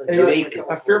 That's it.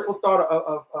 A fearful thought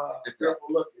of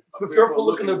fearful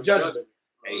looking of judgment.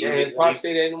 And Pac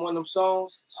say that in one of them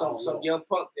songs. Some young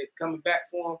punk that coming back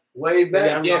for him. Way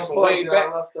back. Yeah, from way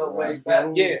back. Way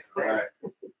back. Yeah. Right.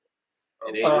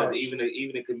 And even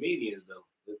the comedians though.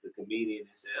 It's the comedian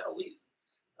that said,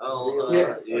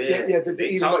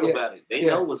 they talk about it. They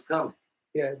know what's coming.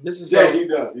 Yeah, this is he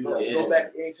does. Go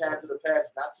back anytime to the past,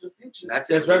 not to the future. Not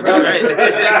to the future.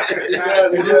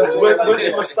 Right. This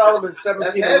is what Solomon 17.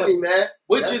 That's heavy, man.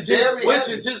 Which is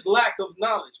his lack of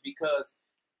knowledge, because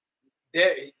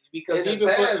Because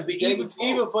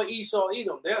even for Esau,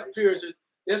 Edom,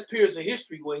 there's periods of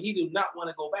history where he do not want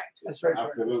to go back to. That's right.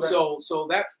 So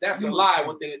that's a lie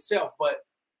within itself. But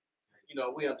you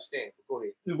know, we understand. Go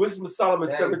ahead. The Wisdom of Solomon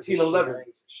 17:11.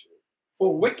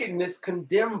 For wickedness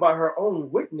condemned by her own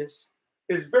witness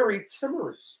is very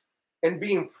timorous, and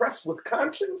being pressed with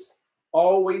conscience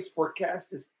always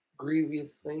forecasteth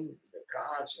grievous things. The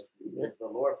conscience, because the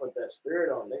Lord put that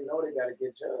spirit on. They know they got to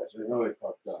get judged. They know they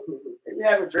fucked up. They be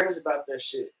having dreams about that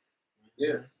shit.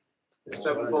 Yeah.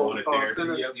 Sevenfold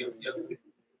sinners.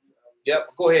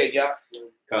 Yep. Go ahead, y'all.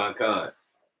 Con.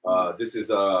 This is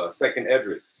 2nd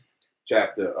Esdras,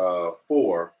 chapter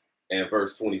 4 and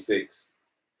verse 26.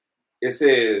 It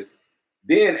says,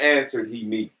 "Then answered he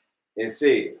me and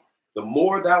said, the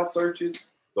more thou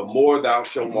searchest, the more thou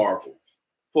shalt marvel.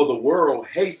 For the world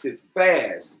hasteth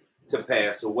fast to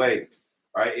pass away."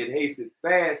 All right, it hasteth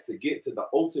fast to get to the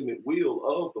ultimate will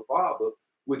of the Father,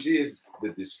 which is the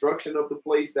destruction of the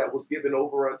place that was given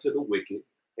over unto the wicked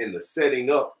and the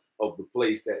setting up of the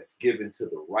place that's given to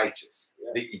the righteous,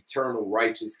 the eternal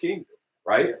righteous kingdom,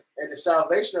 right? Yeah. And the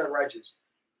salvation of the righteous.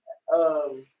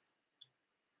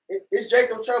 It's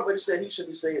Jacob's trouble, but he said he should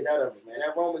be saved out of it, man.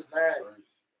 That Romans 9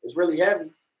 is really heavy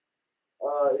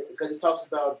because it talks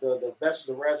about the vessels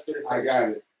of wrath fitted for. I got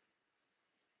it.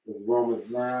 It's Romans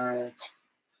 9,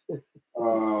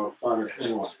 starting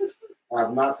 21.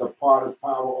 Have not the parted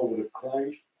power over the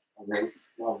clay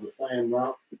of the same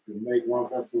lump to make one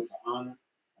vessel to honor,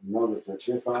 another to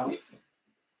dishonor?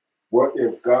 What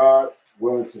if God,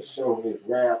 willing to show his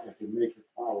wrath and to make his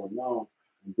power known,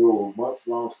 endure much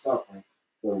long suffering,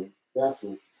 the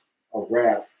vessels of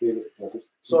wrath fitted for this?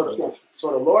 So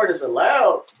the Lord has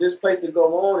allowed this place to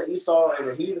go on, and Esau and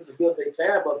the heathens to build their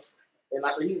tab ups. And I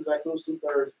say heathens, I include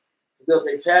 2/3, to build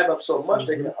their tab up so much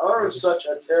they can earn such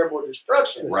a terrible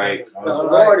destruction. Right. Because the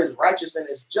Lord is righteous in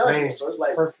his judgment. So it's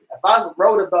like, if I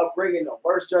wrote about bringing the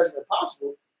worst judgment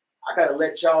possible, I gotta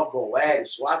let y'all go at it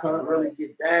so I can really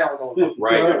get down on it.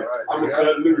 Right. I'm gonna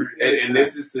cut loose. And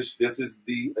this is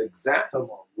the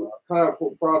example.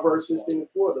 Proverbs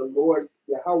 16:4. The Lord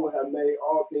Yahweh have made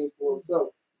all things for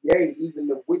himself. Yea, even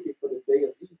the wicked for the day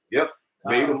of evil. Yep.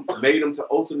 Made them to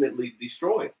ultimately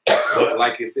destroy it. But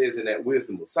like it says in that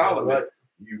Wisdom of Solomon,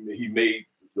 he made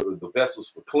the vessels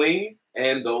for clean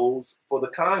and those for the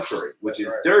contrary, which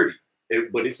is dirty.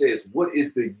 But it says, what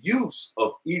is the use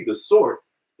of either sort?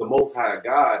 The Most High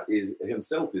God is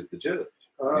himself is the judge.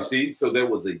 You see, so there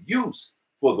was a use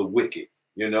for the wicked.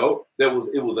 You know, it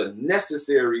was a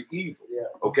necessary evil. Yeah.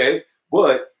 Okay,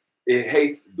 but it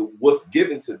hates what's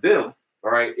given to them.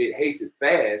 All right, it hasted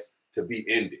fast to be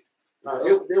ended. No,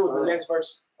 it was the next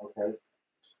verse. Okay.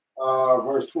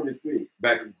 Verse 23.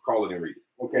 Back, call it and read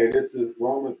it. Okay, this is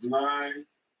Romans 9,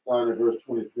 starting at verse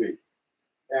 23.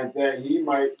 And that he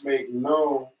might make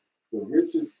known the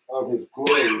riches of his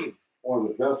glory on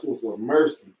the vessels of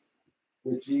mercy,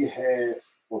 which he had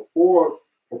before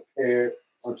prepared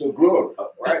unto glory.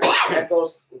 Right. That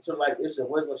goes into like this in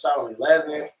Wisdom of Solomon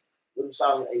 11, Wisdom of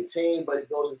Solomon 18, but it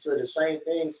goes into the same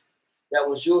things that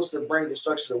was used to bring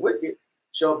destruction to the wicked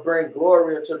shall bring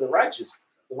glory unto the righteous.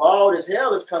 If all this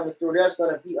hell is coming through, there's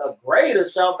going to be a greater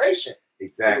salvation.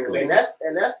 Exactly. And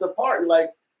that's the part, like,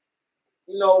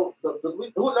 you know,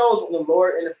 who knows when the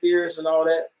Lord interferes and all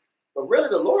that, but really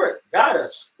the Lord got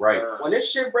us. Right. When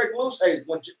this shit break loose, hey,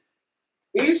 when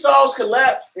Esau's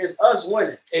collapse is us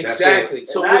winning. Exactly.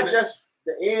 So not just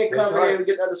the end coming in and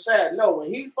get the other side. No,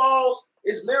 when he falls,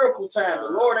 it's miracle time. The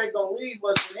Lord ain't gonna leave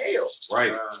us in hell.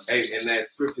 Right. Hey, and that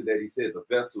scripture that he said, the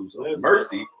vessels of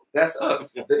mercy, that's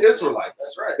us, the Israelites.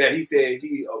 That's right. That he said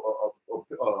he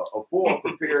afore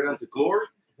prepared unto glory.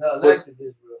 The elected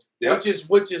Israel. Yep.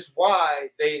 Which is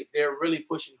why they're really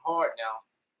pushing hard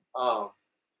now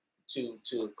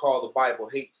to call the Bible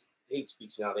hate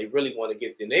speech now. They really want to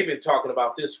get them. They've been talking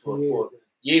about this for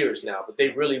years now, but they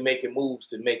really making moves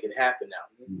to make it happen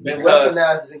now. They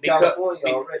weaponize it in California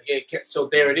already. So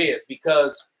there it is.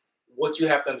 Because what you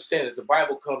have to understand is the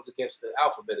Bible comes against the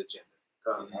alphabet agenda.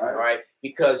 All right.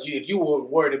 Because if you were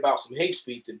worried about some hate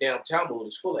speech, the damn Talmud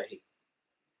is full of hate.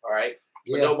 All right.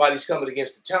 But nobody's coming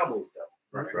against the Talmud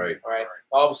though. Right. All right.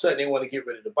 All of a sudden they want to get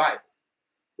rid of the Bible.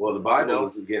 Well, the Bible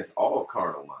is against all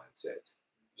carnal mindsets.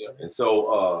 Yeah. And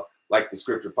so like the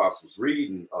scripture Pops was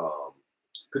reading,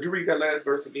 could you read that last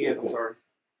verse again? I'm sorry.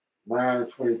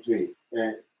 9:23.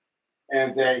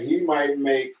 And that he might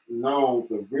make known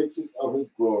the riches of his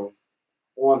glory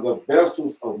on the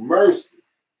vessels of mercy,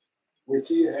 which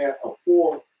he had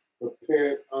afore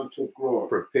prepared unto glory.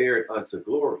 Prepared unto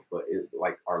glory. But it's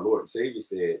like our Lord and Savior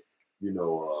said, you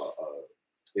know,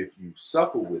 if you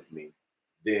suffer with me,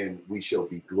 then we shall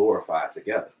be glorified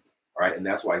together. All right. And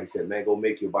that's why he said, man, go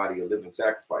make your body a living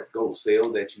sacrifice. Go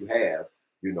sell that you have,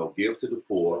 you know, give to the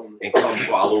poor and come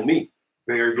follow me.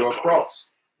 Bear your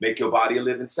cross. Make your body a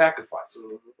living sacrifice.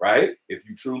 Right? If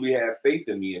you truly have faith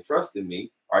in me and trust in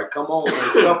me, all right, come on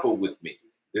and suffer with me.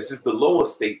 This is the lower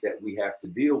state that we have to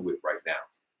deal with right now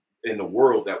in the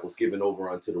world that was given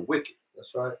over unto the wicked.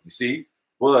 That's right. You see?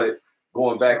 But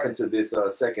going back into this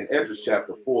second Esdras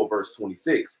chapter 4, verse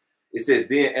 26, it says,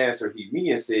 then answered he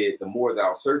me and said, the more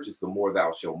thou searchest, the more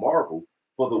thou shalt marvel,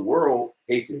 for the world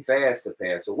hastened fast to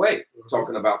pass away.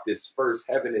 Talking about this first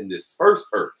heaven and this first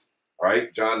earth. All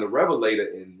right. John the Revelator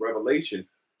in Revelation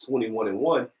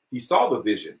 21:1, he saw the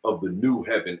vision of the new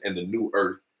heaven and the new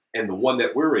earth. And the one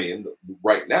that we're in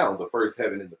right now, the first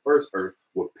heaven and the first earth,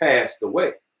 were passed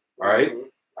away. All right.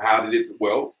 How did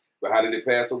it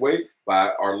pass away?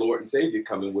 By our Lord and Savior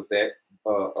coming with that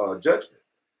judgment.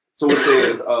 So it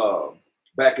says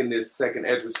back in this second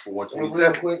Esdras 4:27.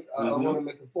 Real quick, I want to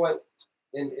make a point.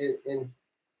 In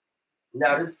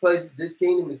now this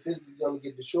kingdom is physically going to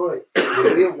get destroyed.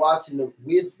 We're watching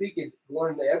we're speaking,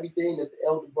 going to everything that the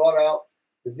elder brought out,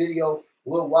 the video.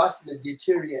 We're watching the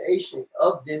deterioration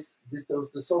of the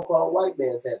so-called white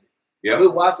man's heaven. Yep.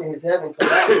 We're watching his heaven come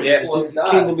out before his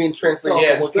eyes. Kingdom being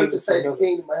translated. So scripture say the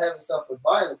kingdom of heaven suffered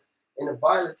violence, and the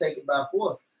violent take it by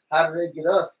force. How do they get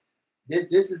us?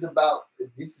 This is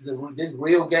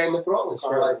real Game of Thrones.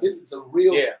 Right? This is a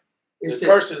real. Yeah. The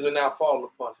curses are now falling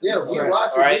upon him. Yeah, we're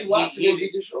watching him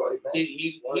get destroyed, man.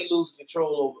 He loses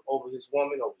control over his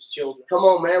woman, over his children. Come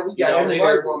on, man. We got every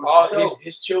white woman.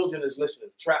 His children is listening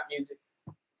to trap music.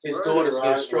 His daughters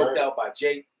get stroked out by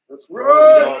Jake. That's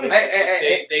right. You know,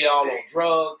 they all on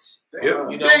drugs. Yep.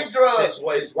 You know, big drugs.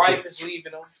 His wife is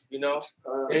leaving him. You know,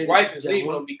 his wife is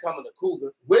leaving him, becoming a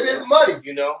cougar with his money.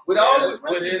 You know, with all his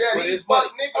riches that he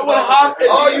fucked niggas.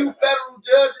 All you federal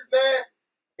judges, man.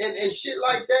 And shit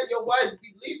like that, your wife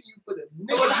be leaving you for the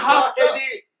niggas.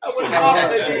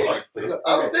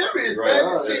 I'm serious,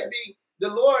 man. This shit be the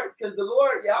Lord, because the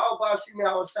Lord, they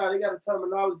got a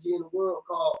terminology in the world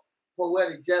called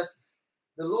poetic justice.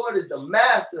 The Lord is the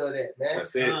master of that, man.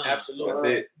 That's it. Absolutely. That's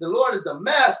it. The Lord is the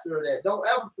master of that. Don't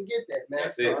ever forget that, man.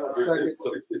 That's it.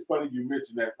 It's funny you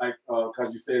mentioned that, like,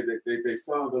 because you said that they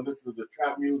sons are listening to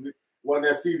trap music. One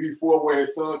that CV4 where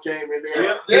his son came in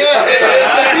there. Yeah.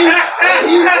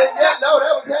 No,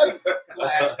 that was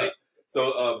heavy.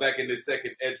 So back in this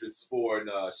second Esdras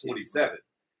 4:27,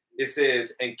 it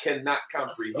says, and cannot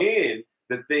comprehend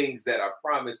the things that are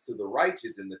promised to the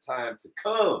righteous in the time to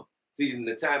come. See, in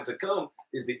the time to come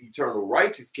is the eternal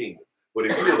righteous kingdom. But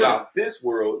if you're about this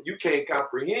world, you can't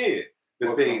comprehend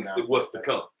the things that what's to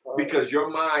come, because your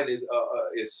mind is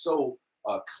so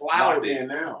clouded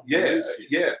now. And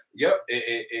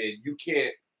you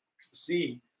can't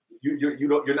see.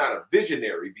 You're not a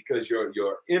visionary, because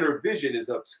your inner vision is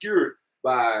obscured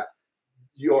by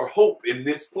your hope in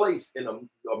this place, in a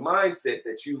mindset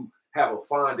that you have a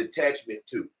fond attachment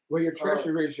to. Where your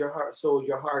treasure is, your heart. So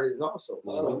your heart is also.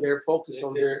 So they're focused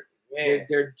on their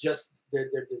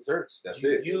desserts. That's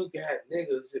it. You got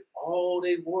niggas that all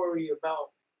they worry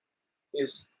about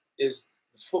is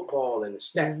football and the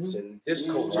stats and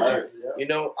this coach. Right. You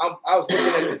know, I was looking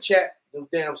at the chat, them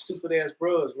damn stupid ass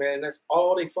bros, man. That's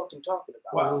all they fucking talking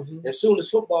about. Wow. As soon as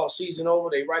football season over,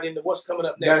 they right into what's coming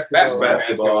up next.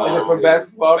 Basketball. And then from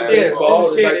basketball to baseball.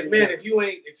 Said it, man. If you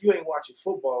ain't watching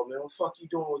football, man, what the fuck you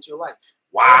doing with your life?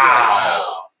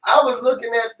 Wow. I was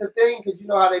looking at the thing because you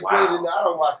know how they played in there. I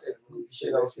don't watch that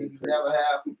shit on TV. Never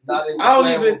have. Not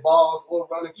in with balls or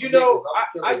running. You know,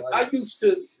 I used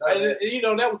to. And, you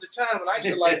know, that was the time when I used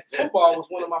to like football was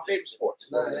one of my favorite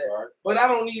sports. But I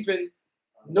don't even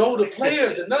know the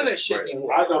players and none of that shit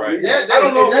anymore. I don't. I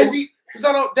don't know because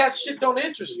that shit don't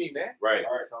interest me, man. Right.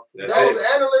 Those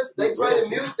analysts, they play the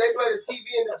music, they play the TV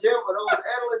in the gym. But those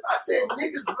analysts, I said,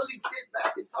 niggas really sit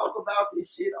back and talk about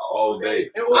this shit all day.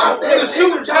 I said,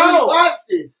 niggas really watch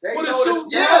this. They know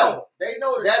the They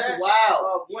know the That's wild.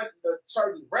 Of when the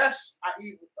certain refs I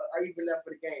even left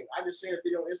for the game. I just seen a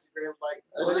video on Instagram like,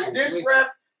 when it's this ref,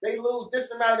 they lose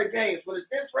this amount of games. When it's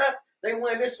this ref, they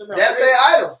win this amount. That's their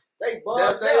idol. They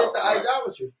buzz into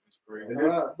idolatry.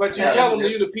 But you tell them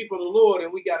you the people of the Lord,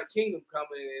 and we got a kingdom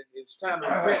coming, and it's time to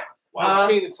repent. The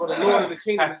kingdom for the Lord and the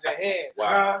kingdom is at hand.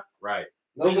 Wow. Right.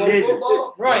 No more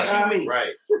football. Right.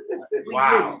 Right.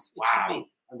 Wow. Wow.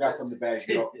 I got something to back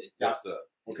you up. Yes, sir.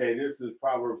 Okay, this is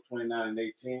Proverbs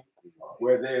 29:18.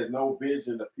 Where there is no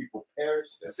vision, the people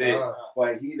perish. That's it.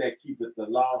 But he that keepeth the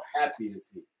law, happy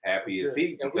is he. Happy is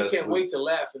he. And we can't wait to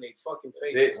laugh in their fucking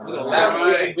That's faces. it. We're gonna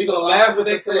laugh at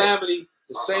their calamity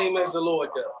the same as the Lord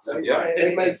does.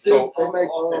 They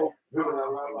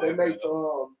make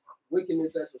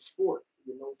wickedness as a sport.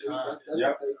 You know, that's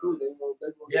what they do. They want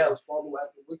to follow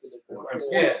after wickedness. They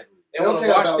want to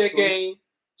watch their game,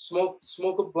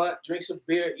 smoke a blunt, drink some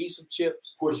beer, eat some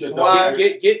chips,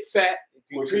 get fat.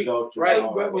 Right,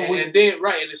 and then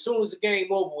and as soon as the game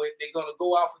over with, they're gonna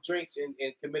go out for drinks and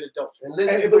commit adultery.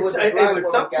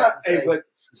 But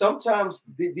sometimes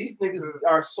these niggas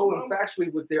are so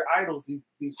infatuated with their idols,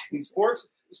 these sports,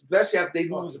 especially after they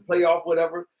lose a playoff,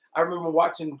 whatever. I remember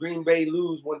watching Green Bay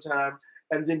lose one time,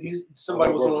 and then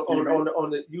somebody was on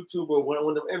the YouTube or one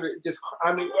of them, and just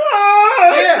I mean,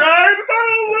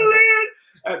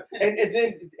 and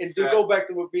then go back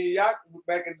to what B.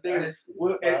 Back in the day.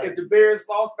 If the Bears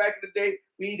lost back in the day,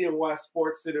 we didn't watch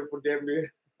Sports Center for damn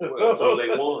near until they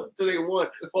won. Until they won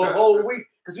for a whole week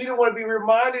because we didn't want to be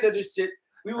reminded of this shit.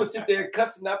 We would sit there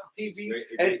cussing out the TV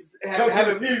and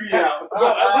have TV out.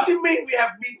 What do you mean we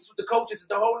have meetings with the coaches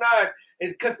the whole nine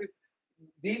and cussing?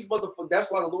 These motherfuckers.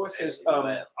 That's why the Lord says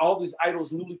all these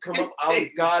idols newly come up, all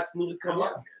these gods newly come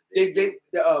up. They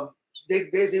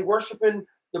worshiping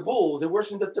the bulls. They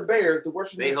worshiping the bears. They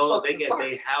worshiping they get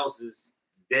their houses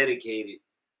dedicated.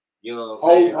 You know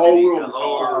what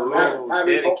I'm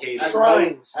saying? Dedicated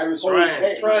shrines.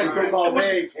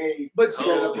 But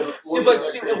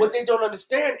what they don't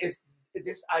understand is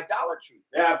this idolatry.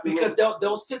 Because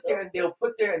they'll sit there and they'll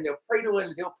put there and they'll pray to it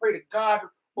and they'll pray to God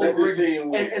over it,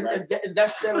 and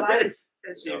that's their life.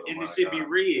 And it should be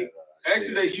rigged.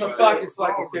 Actually, it's like you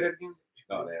said it again.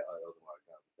 No, that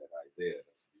Isaiah.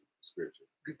 That's scripture.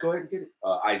 Go ahead and get it.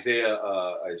 Isaiah,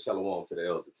 Shalom to the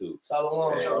elder too.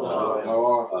 Shalom.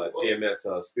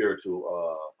 GMS Spiritual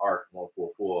Arc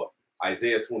 144.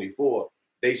 Isaiah 24.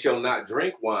 They shall not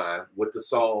drink wine with the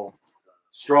song.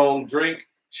 Strong drink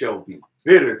shall be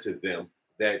bitter to them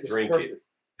that drink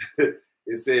it.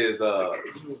 It says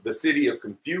the city of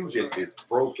confusion is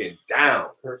broken down.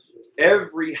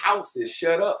 Every house is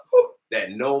shut up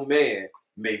that no man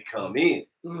may come in.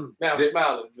 Now I'm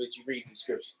smiling when you read these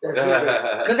scriptures.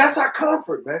 Because that's our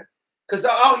comfort, man. Because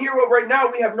out here right now,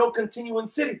 we have no continuing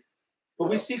city. But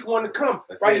we seek one to come.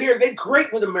 Here, they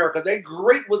great with America. They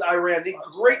great with Iran. They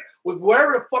great with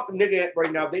wherever the fuck nigga at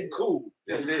right now. They cool.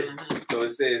 That's it. So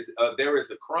it says there is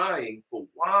a crying for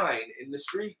wine in the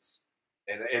streets.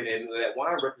 And that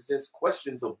wine represents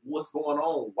questions of what's going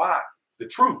on. Why? The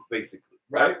truth, basically.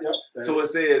 Right? Yep. So it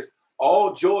says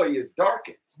all joy is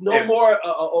darkened. No more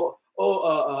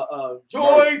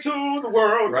joy to the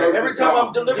world. Right. Every time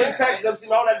I'm delivering packages, I'm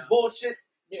seeing all that bullshit.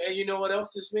 Yeah, and you know what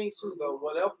else this means too, though?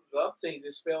 What else? The other things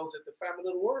it spells that the family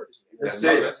of the word is. That's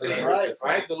it.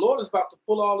 Right. The Lord is about to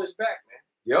pull all this back, man.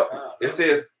 Yep. It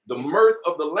says the mirth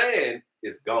of the land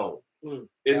is gone.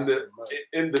 In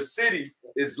the city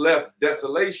is left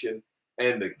desolation,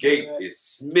 and the gate is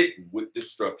smitten with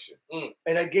destruction.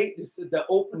 And that gate is the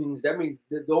openings. That means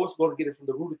the door's going to get it from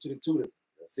the rooter to the tutor.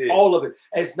 That's it. All of it.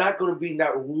 And it's not going to be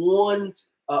not one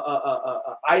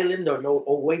island or no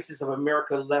oasis of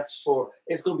America left for.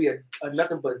 It's going to be a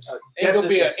nothing but. It's going to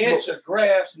be an inch of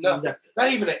grass, nothing.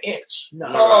 Not even an inch. No.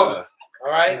 All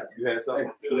right. You had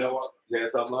something. You had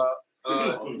something.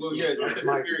 Well, yeah, the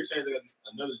spirit changed. I got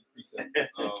another precept.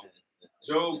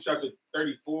 Job chapter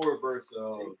 34, verse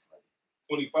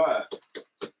 25.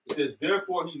 It says,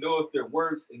 "Therefore he knoweth their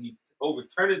works, and he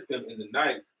overturneth them in the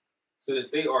night, so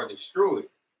that they are destroyed.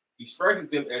 He striketh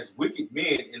them as wicked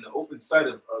men in the open sight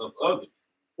of others."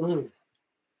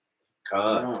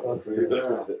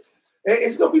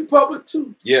 It's gonna be public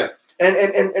too. Yeah.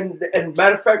 And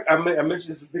matter of fact, I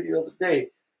mentioned this video the other day.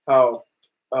 How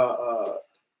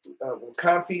when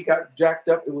Confi got jacked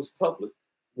up, it was public.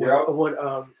 Yeah. When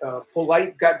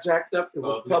Polite got jacked up, it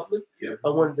was public. Yeah.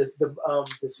 When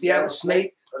the Seattle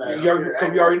Snake, you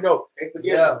already know.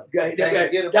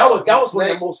 That was one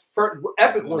of the most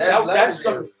epic ones. That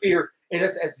struck a fear, and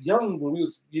as young when we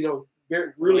was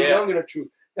really young in the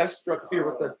truth. That struck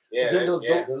fear with us.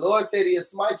 The Lord said He'll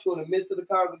smite you in the midst of the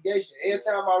congregation. Every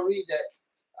time I read that,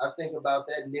 I think about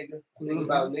that nigga. I think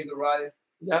about nigga riot.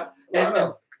 Yeah,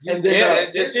 and then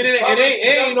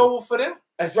it ain't over for them.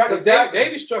 That's right. Exactly. Their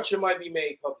destruction might be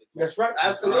made public. That's right.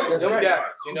 Absolutely. That's right.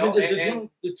 Guys, you know,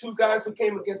 the two guys who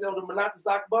came against Elder Manatas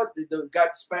Akbar, they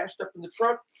got smashed up in the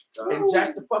truck and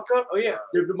jacked the fuck up. Oh yeah.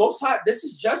 The most high. This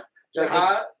is just.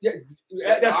 Jihad. Yeah,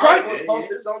 that's right. Was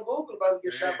posted this on Google about to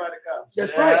get shot by the cops.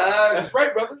 That's right. That's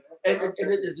right, brother. And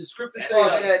the scripture says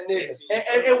that nigga.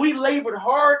 And we labored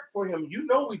hard for him. You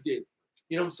know we did.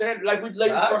 You know what I'm saying? Like we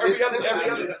labor for every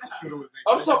other.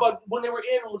 I'm talking about when they were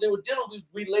dealing with,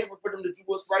 we labor for them to do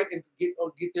what's right and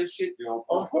get their shit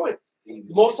on point.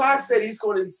 Most High said he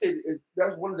said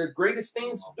that's one of the greatest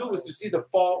things to do is to see the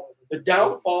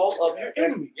downfall of your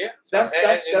enemy. Yeah, that's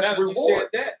and reward. You said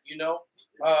that, you know,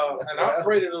 and I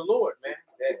pray to the Lord, man,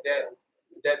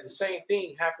 that the same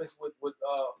thing happens with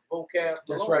vocab. That's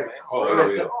Malone, right. Man.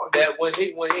 Oh, That when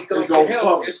it comes to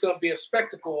him, it's gonna be a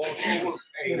spectacle on TV.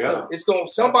 Yeah. It's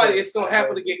gonna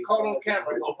happen to get caught on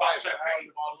camera. And go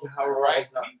viral. Right?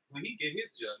 When he get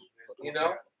his judgment, You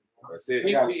know, That's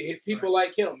it. people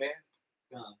like him, man.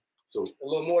 So A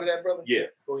little more to that, brother. yeah.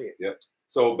 Go ahead. Yep.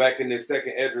 So back in this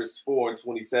second Esdras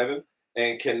 4:27,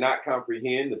 and cannot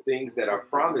comprehend the things that are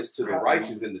promised to the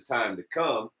righteous in the time to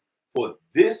come, for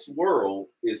this world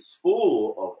is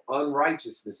full of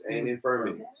unrighteousness and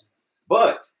infirmities.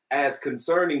 But as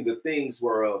concerning the things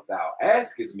whereof thou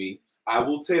askest me, I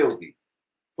will tell thee.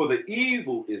 For the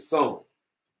evil is sown,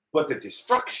 but the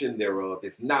destruction thereof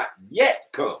is not yet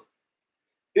come.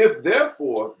 If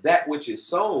therefore that which is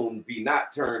sown be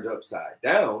not turned upside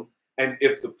down, and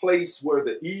if the place where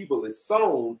the evil is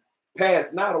sown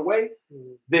pass not away,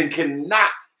 then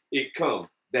cannot it come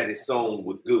that is sown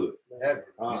with good.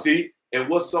 You see? And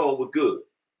what's sown with good?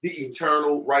 The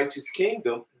eternal righteous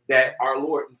kingdom that our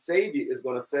Lord and Savior is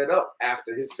going to set up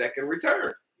after his second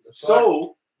return.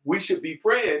 So we should be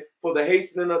praying for the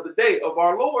hastening of the day of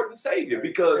our Lord and Savior,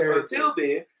 because until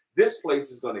then, this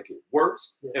place is going to get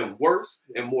worse and worse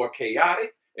and more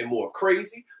chaotic and more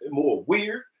crazy and more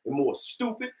weird and more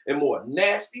stupid and more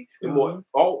nasty and more.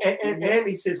 And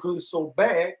he says, "Going so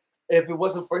bad. If it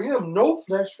wasn't for him, no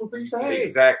flesh would be saved."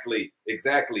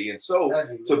 Exactly. And so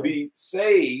to be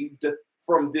saved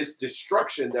from this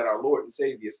destruction that our Lord and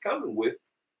Savior is coming with,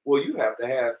 well, you have to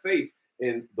have faith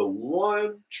in the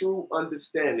one true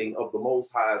understanding of the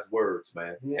Most High's words,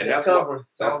 man. Yeah, and that's covered.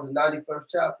 Psalm the 91st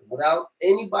chapter. Without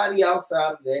anybody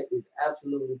outside of that is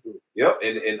absolutely true. Yep,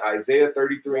 and in Isaiah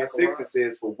 33:6 it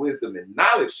says, "For wisdom and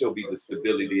knowledge shall be the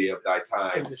stability of thy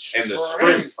time and the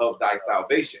strength of thy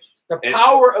salvation." The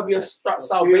power of your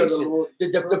salvation,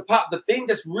 the thing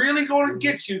that's really going to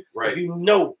get you, right?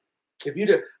 If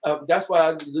you that's why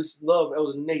I just love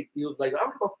Elder Nate. He was like, "I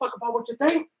don't give a fuck about what you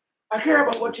think. I care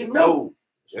about what you know."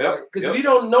 Because if you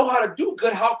don't know how to do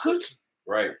good, how could you?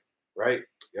 Right.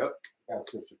 Yep. I got a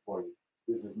scripture for you.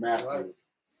 This is Matthew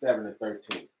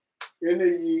 7:13. Enter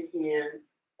ye in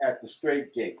at the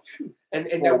straight gate. And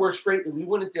that word straight, and we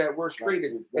went into that word straight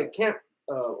at camp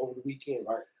over the weekend.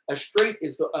 Right. A straight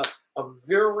is a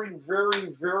very, very,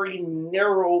 very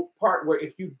narrow part where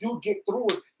if you do get through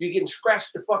it, you're getting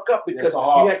scratched the fuck up because it's a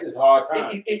hard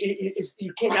time.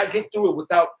 You cannot get through it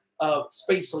without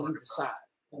space on either side.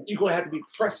 You're going to have to be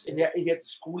pressed in there and you have to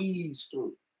squeeze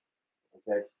through.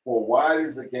 Okay. For wide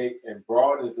is the gate and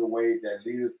broad is the way that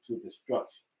leadeth to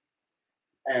destruction,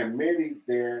 and many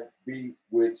there be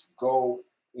which go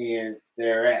in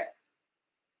thereat.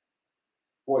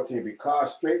 14.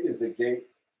 Because straight is the gate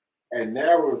and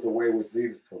narrow is the way which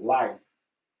leadeth to life,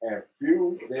 and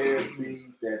few there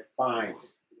be that find it.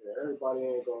 Yeah, everybody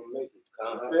ain't gonna make it.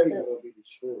 Everybody's gonna be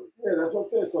destroyed. Yeah, that's what I'm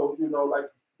saying. So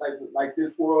like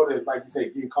this world, and like you say,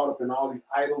 getting caught up in all these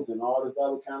idols and all this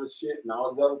other kind of shit and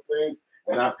all these other things,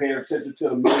 and not paying attention to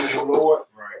the men of the Lord,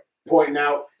 right? Pointing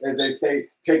out, as they say,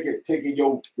 taking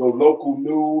your local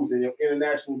news and your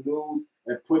international news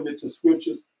and putting it to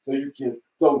scriptures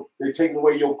so they're taking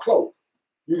away your cloak.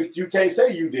 You can't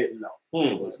say you didn't know.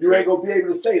 You ain't gonna be able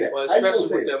to say that. Well,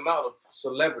 especially with the amount of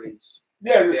celebrities.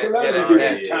 Yeah, the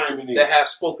celebrities that have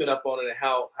spoken up on it and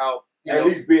how at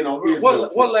least being on Israel.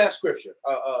 One last scripture.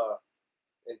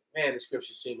 And man, the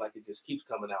scripture seems like it just keeps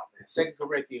coming out, man. 2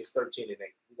 Corinthians 13:8.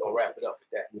 We're gonna wrap it up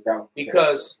with that.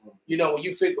 Because when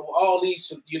you figure all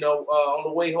these, on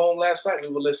the way home last night, we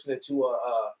were listening to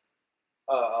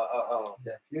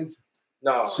that Future.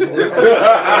 No. He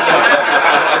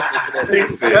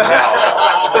said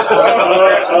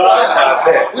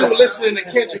we were listening to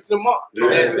Kendrick Lamar.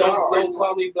 And don't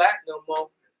call me black no more.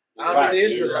 I'm an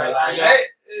Israelite.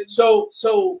 So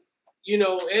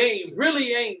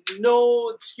it ain't no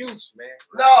excuse, man.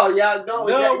 No, y'all know.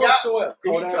 None whatsoever.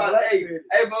 Hey,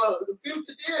 but the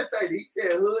Future did say that. He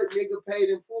said, "Hood nigga paid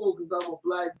in full because I'm a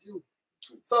black Jew."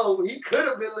 So he could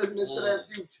have been listening to that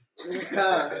Future.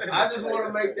 I just want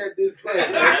to make that disclaimer.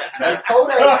 Like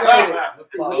Kodak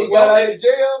said, when he got out of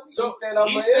jail, he said, "I'm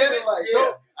an Israelite."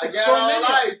 So I got all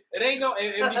life. It ain't no.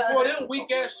 And before them,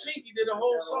 Weak Ass Chinky did a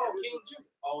whole song, King Judah.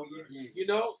 Oh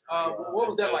yeah. What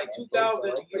was that, like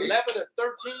 2011 or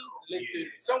 13?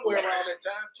 Somewhere around that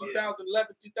time,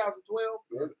 2011, 2012,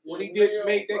 when he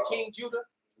made that King Judah.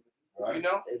 Right. You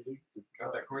know?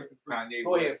 Got that correct?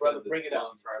 Go ahead, brother. Bring it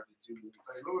up.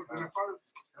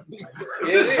 It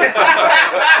is.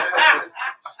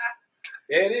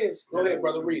 There it is. Go ahead,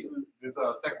 brother. Read it. This 2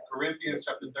 Corinthians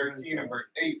chapter 13 and verse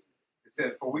 8. It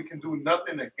says, "For we can do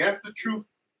nothing against the truth,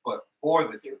 but for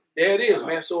the truth." There it is,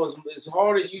 man. So as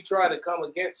hard as you try to come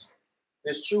against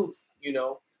this truth, you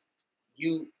know,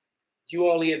 you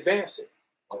only advance it.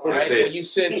 Right? When you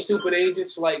send stupid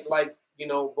agents like you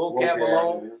know, vocab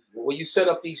alone, when you set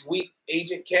up these weak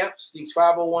agent camps, these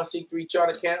 501c3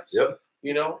 charter camps,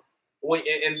 you know,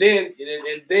 and then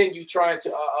you try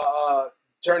to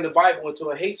turn the Bible into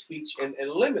a hate speech and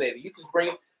eliminate it. You just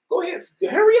bring, go ahead,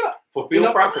 hurry up.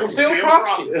 Fulfill prophecy. Fulfill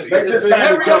prophecy.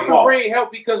 Hurry up and bring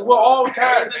help because we're all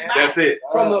tired, man. That's it.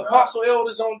 From the apostle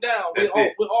elders on down.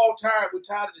 We're all tired. We're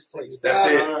tired of this place. That's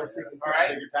it. All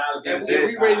right? And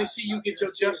we're ready to see you get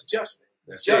your just judgment.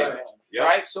 All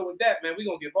right? So with that, man, we're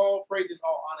going to give all praises,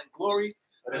 all honor and glory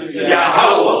to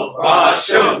Yahweh,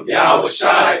 Ba'ashem, Yahweh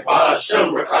Shai,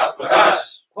 Ba'ashem,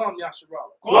 Rakapadash. Kwam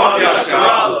Yasharala. Kwam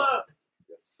Yasharala.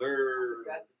 Yes, sir. I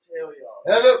got to tell y'all.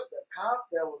 The cop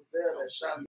that was there that shot